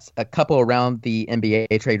 We got a couple around the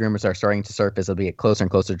NBA trade rumors are starting to surface. It'll get closer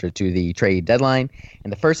and closer to the trade deadline.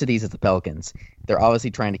 And the first of these is the Pelicans. They're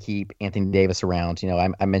obviously trying to keep Anthony Davis around.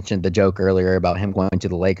 I mentioned the joke earlier about him going to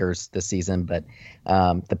the Lakers this season, but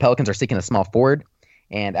the Pelicans are seeking a small forward.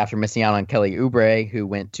 And after missing out on Kelly Oubre, who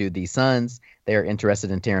went to the Suns, they are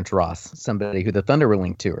interested in Terrence Ross, somebody who the Thunder were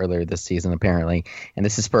linked to earlier this season, apparently. And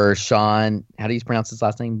this is for Sean. How do you pronounce his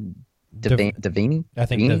last name? Davini? I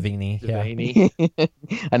think Davini. Yeah.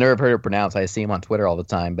 I never heard it pronounced. I see him on Twitter all the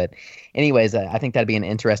time. But anyways, I think that'd be an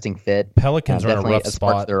interesting fit. Pelicans are in a rough spot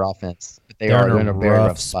spot. Their offense. But they're in a very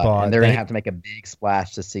rough spot. And they're going to have to make a big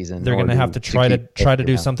splash this season. They're going to have to try to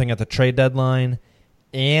do something at the trade deadline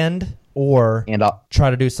or try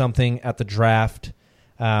to do something at the draft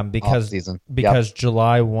because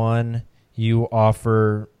July 1 you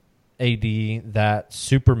offer AD that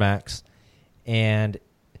supermax, and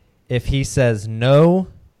if he says no,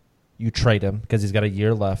 you trade him because he's got a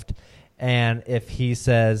year left. And if he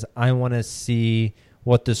says, I want to see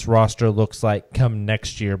what this roster looks like come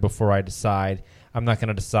next year before I decide, I'm not going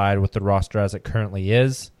to decide with the roster as it currently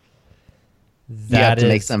is. You have to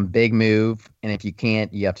make some big move, and if you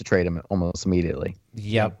can't, you have to trade him almost immediately.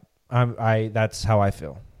 Yep. That's how I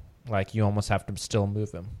feel. Like, you almost have to still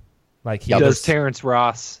move him. Like, does Terrence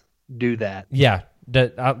Ross do that? Yeah.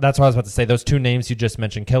 That's what I was about to say. Those two names you just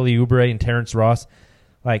mentioned, Kelly Oubre and Terrence Ross,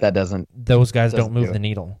 like those guys don't move the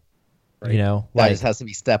needle. Right. That just has to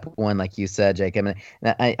be step one, like you said, Jacob. And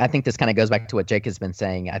I think this kind of goes back to what Jake has been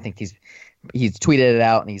saying. I think he's tweeted it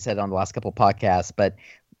out and he said it on the last couple of podcasts, but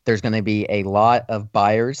there's going to be a lot of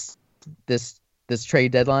buyers this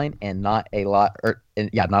trade deadline, and not a lot of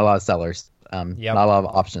sellers. Not a lot of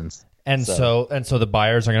options. And so the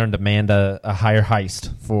buyers are going to demand a higher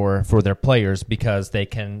heist for their players because they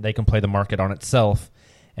can play the market on itself.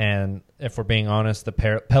 And if we're being honest, the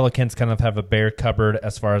Pelicans kind of have a bare cupboard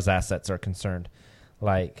as far as assets are concerned.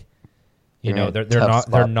 Like,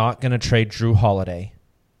 they're not going to trade Drew Holiday.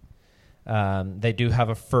 They do have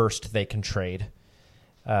a first they can trade.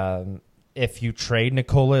 If you trade not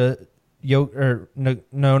Nikola Jokic,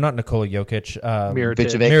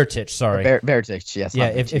 Mirotic, sorry. Mirotic, yes. Yeah,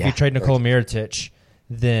 if you trade Nikola Mirotic,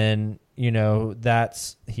 then,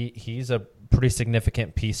 that's he's a pretty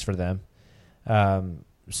significant piece for them.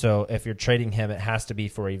 So if you're trading him, it has to be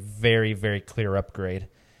for a very, very clear upgrade.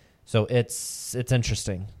 So it's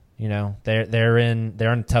interesting. They're in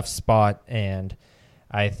a tough spot, and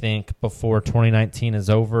I think before 2019 is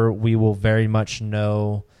over, we will very much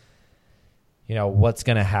know what's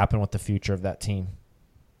going to happen with the future of that team.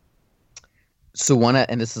 So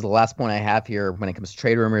and this is the last point I have here when it comes to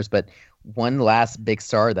trade rumors, but one last big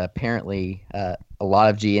star that apparently a lot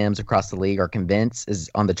of GMs across the league are convinced is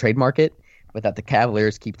on the trade market, but that the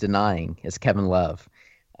Cavaliers keep denying, is Kevin Love.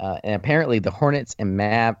 And apparently the Hornets and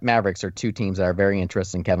Mavericks are two teams that are very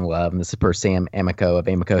interested in Kevin Love, and this is per Sam Amico of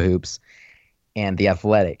Amico Hoops and The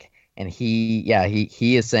Athletic. And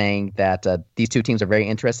he is saying that these two teams are very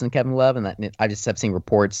interested in Kevin Love, and that I just have seen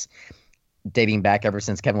reports dating back ever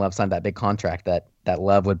since Kevin Love signed that big contract that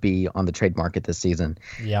Love would be on the trade market this season.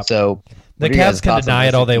 Yeah. So the Cavs can deny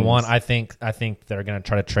it all they want. I think they're going to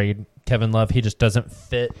try to trade Kevin Love. He just doesn't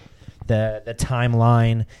fit the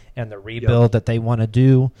timeline and the rebuild that they want to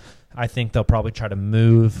do. I think they'll probably try to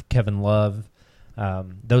move Kevin Love.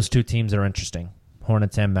 Those two teams are interesting,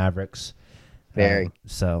 Hornets and Mavericks. Very.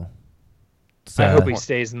 So I hope he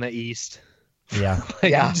stays in the East. Yeah.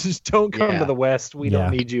 Just don't come to the West. We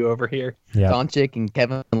don't need you over here. Yeah. Doncic and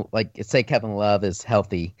Kevin, say Kevin Love is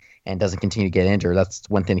healthy and doesn't continue to get injured. That's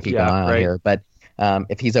one thing to keep an eye on here. But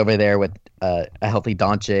if he's over there with a healthy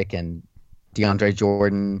Doncic and DeAndre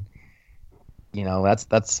Jordan,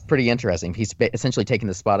 that's pretty interesting. He's essentially taking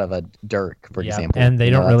the spot of a Dirk, for example. And they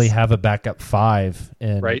don't really have a backup 5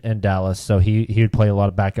 in Dallas, so he would play a lot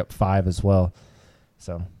of backup 5 as well.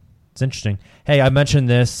 So it's interesting. Hey, I mentioned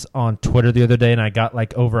this on Twitter the other day, and I got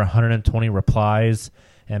like over 120 replies,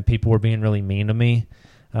 and people were being really mean to me.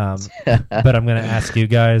 But I'm going to ask you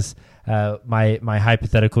guys my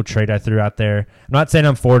hypothetical trade I threw out there. I'm not saying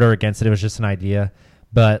I'm for it or against it. It was just an idea.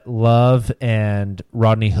 But Love and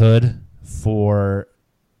Rodney Hood for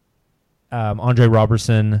Andre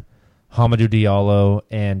Robertson, Hamidou Diallo,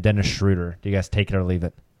 and Dennis Schroeder. Do you guys take it or leave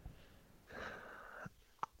it?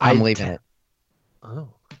 I'm leaving it. Oh.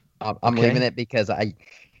 I'm leaving it because I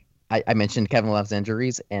mentioned Kevin Love's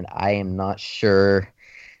injuries, and I am not sure.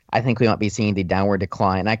 I think we might be seeing the downward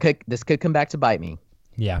decline. This could come back to bite me.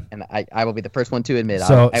 Yeah. And I will be the first one to admit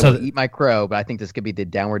I will eat my crow, but I think this could be the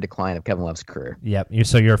downward decline of Kevin Love's career. Yep.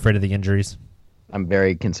 So you're afraid of the injuries? I'm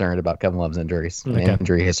very concerned about Kevin Love's injuries and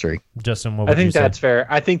injury history. Justin, what would you say? I think that's fair.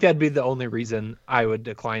 I think that'd be the only reason I would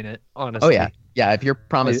decline it, honestly. Oh, yeah. Yeah, if you're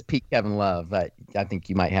promised peak Kevin Love, I think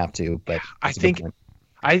you might have to. But I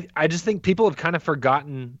just think people have kind of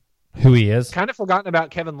forgotten who he is. Kind of forgotten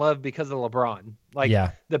about Kevin Love because of LeBron.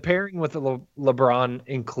 The pairing with LeBron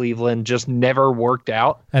in Cleveland just never worked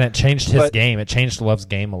out. And it changed his game. It changed Love's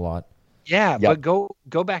game a lot. Yeah, but go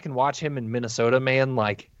back and watch him in Minnesota, man.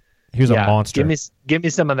 He was a monster. Give me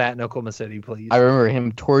some of that in Oklahoma City, please. I remember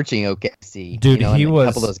him torching OKC. Dude, he was in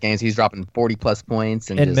a couple of those games. He was dropping 40-plus points.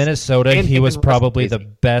 And in Minnesota, he was probably the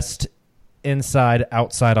best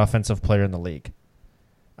inside-outside offensive player in the league.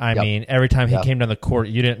 I mean, every time he came down the court,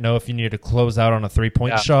 you didn't know if you needed to close out on a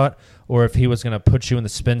three-point shot or if he was going to put you in the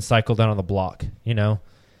spin cycle down on the block. I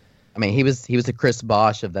mean, he was the Chris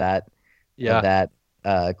Bosh of that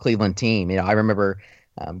Cleveland team. I remember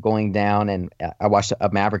going down and I watched a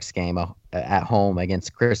Mavericks game at home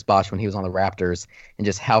against Chris Bosh when he was on the Raptors, and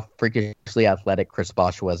just how freakishly athletic Chris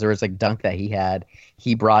Bosh was. There was a dunk that he had.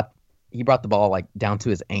 He brought the ball down to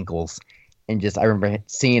his ankles, and I remember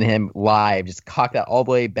seeing him live just cock that all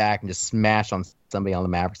the way back and just smash on somebody on the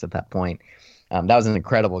Mavericks at that point. That was an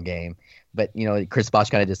incredible game. But Chris Bosh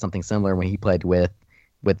kind of did something similar when he played with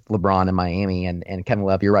LeBron in Miami, and Kevin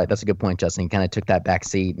Love. You're right. That's a good point, Justin. He kind of took that back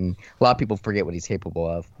seat, and a lot of people forget what he's capable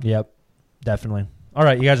of. Yep, definitely. All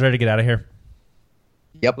right, you guys ready to get out of here?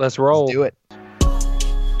 Yep, let's roll. Let's do it. All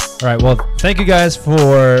right. Well, thank you guys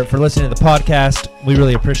for listening to the podcast. We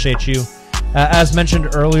really appreciate you. As mentioned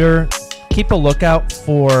earlier, keep a lookout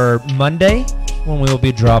for Monday when we will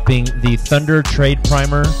be dropping the Thunder Trade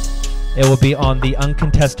Primer. It will be on the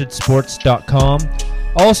uncontestedsports.com.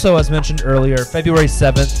 Also, as mentioned earlier, February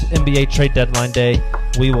 7th, NBA trade deadline day.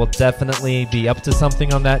 We will definitely be up to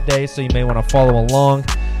something on that day, so you may want to follow along.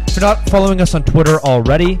 If you're not following us on Twitter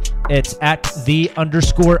already, it's at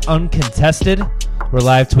 @the_uncontested. We're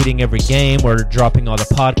live tweeting every game. We're dropping all the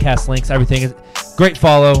podcast links. Everything is great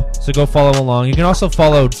follow, so go follow along. You can also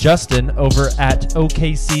follow Justin over at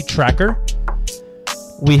OKC Tracker.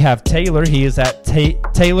 We have Taylor. He is at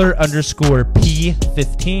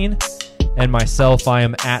Taylor_P15. And myself, I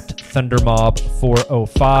am at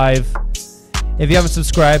ThunderMob405. If you haven't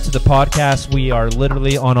subscribed to the podcast, we are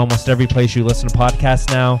literally on almost every place you listen to podcasts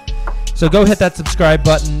now. So go hit that subscribe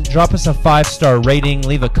button, drop us a 5-star rating,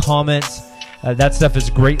 leave a comment. That stuff is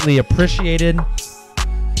greatly appreciated.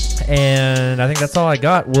 And I think that's all I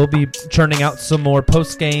got. We'll be churning out some more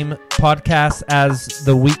post-game podcasts as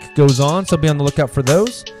the week goes on, so be on the lookout for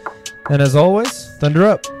those. And as always, Thunder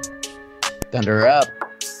up. Thunder up.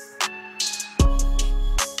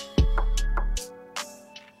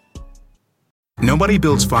 Nobody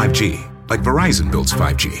builds 5G like Verizon builds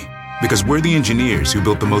 5G, because we're the engineers who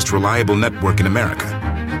built the most reliable network in America.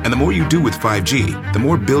 And the more you do with 5G, the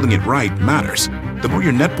more building it right matters. The more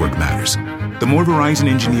your network matters. The more Verizon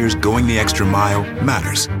engineers going the extra mile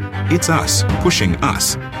matters. It's us pushing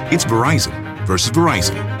us. It's Verizon versus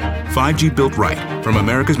Verizon. 5G built right from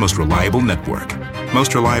America's most reliable network.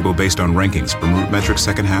 Most reliable based on rankings from RootMetrics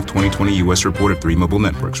second half 2020 U.S. report of 3 mobile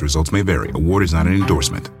networks. Results may vary. Award is not an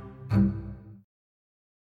endorsement.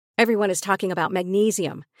 Everyone is talking about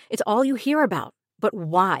magnesium. It's all you hear about. But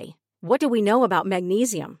why? What do we know about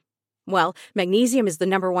magnesium? Well, magnesium is the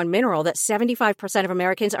number one mineral that 75% of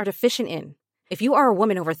Americans are deficient in. If you are a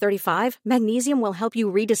woman over 35, magnesium will help you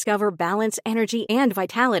rediscover balance, energy, and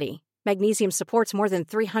vitality. Magnesium supports more than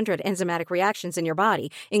 300 enzymatic reactions in your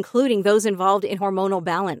body, including those involved in hormonal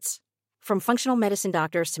balance. From functional medicine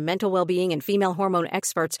doctors to mental well-being and female hormone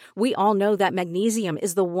experts, we all know that magnesium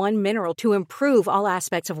is the one mineral to improve all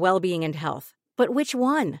aspects of well-being and health. But which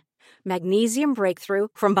one? Magnesium Breakthrough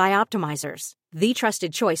from Bioptimizers, the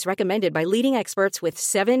trusted choice recommended by leading experts with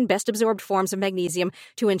 7 best-absorbed forms of magnesium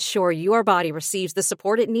to ensure your body receives the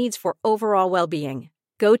support it needs for overall well-being.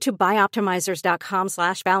 Go to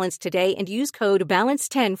bioptimizers.com/balance today and use code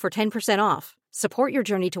BALANCE10 for 10% off. Support your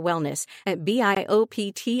journey to wellness at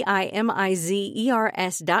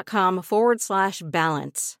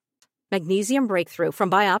bioptimizers.com/balance. Magnesium Breakthrough from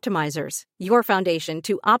Bioptimizers, your foundation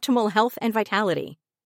to optimal health and vitality.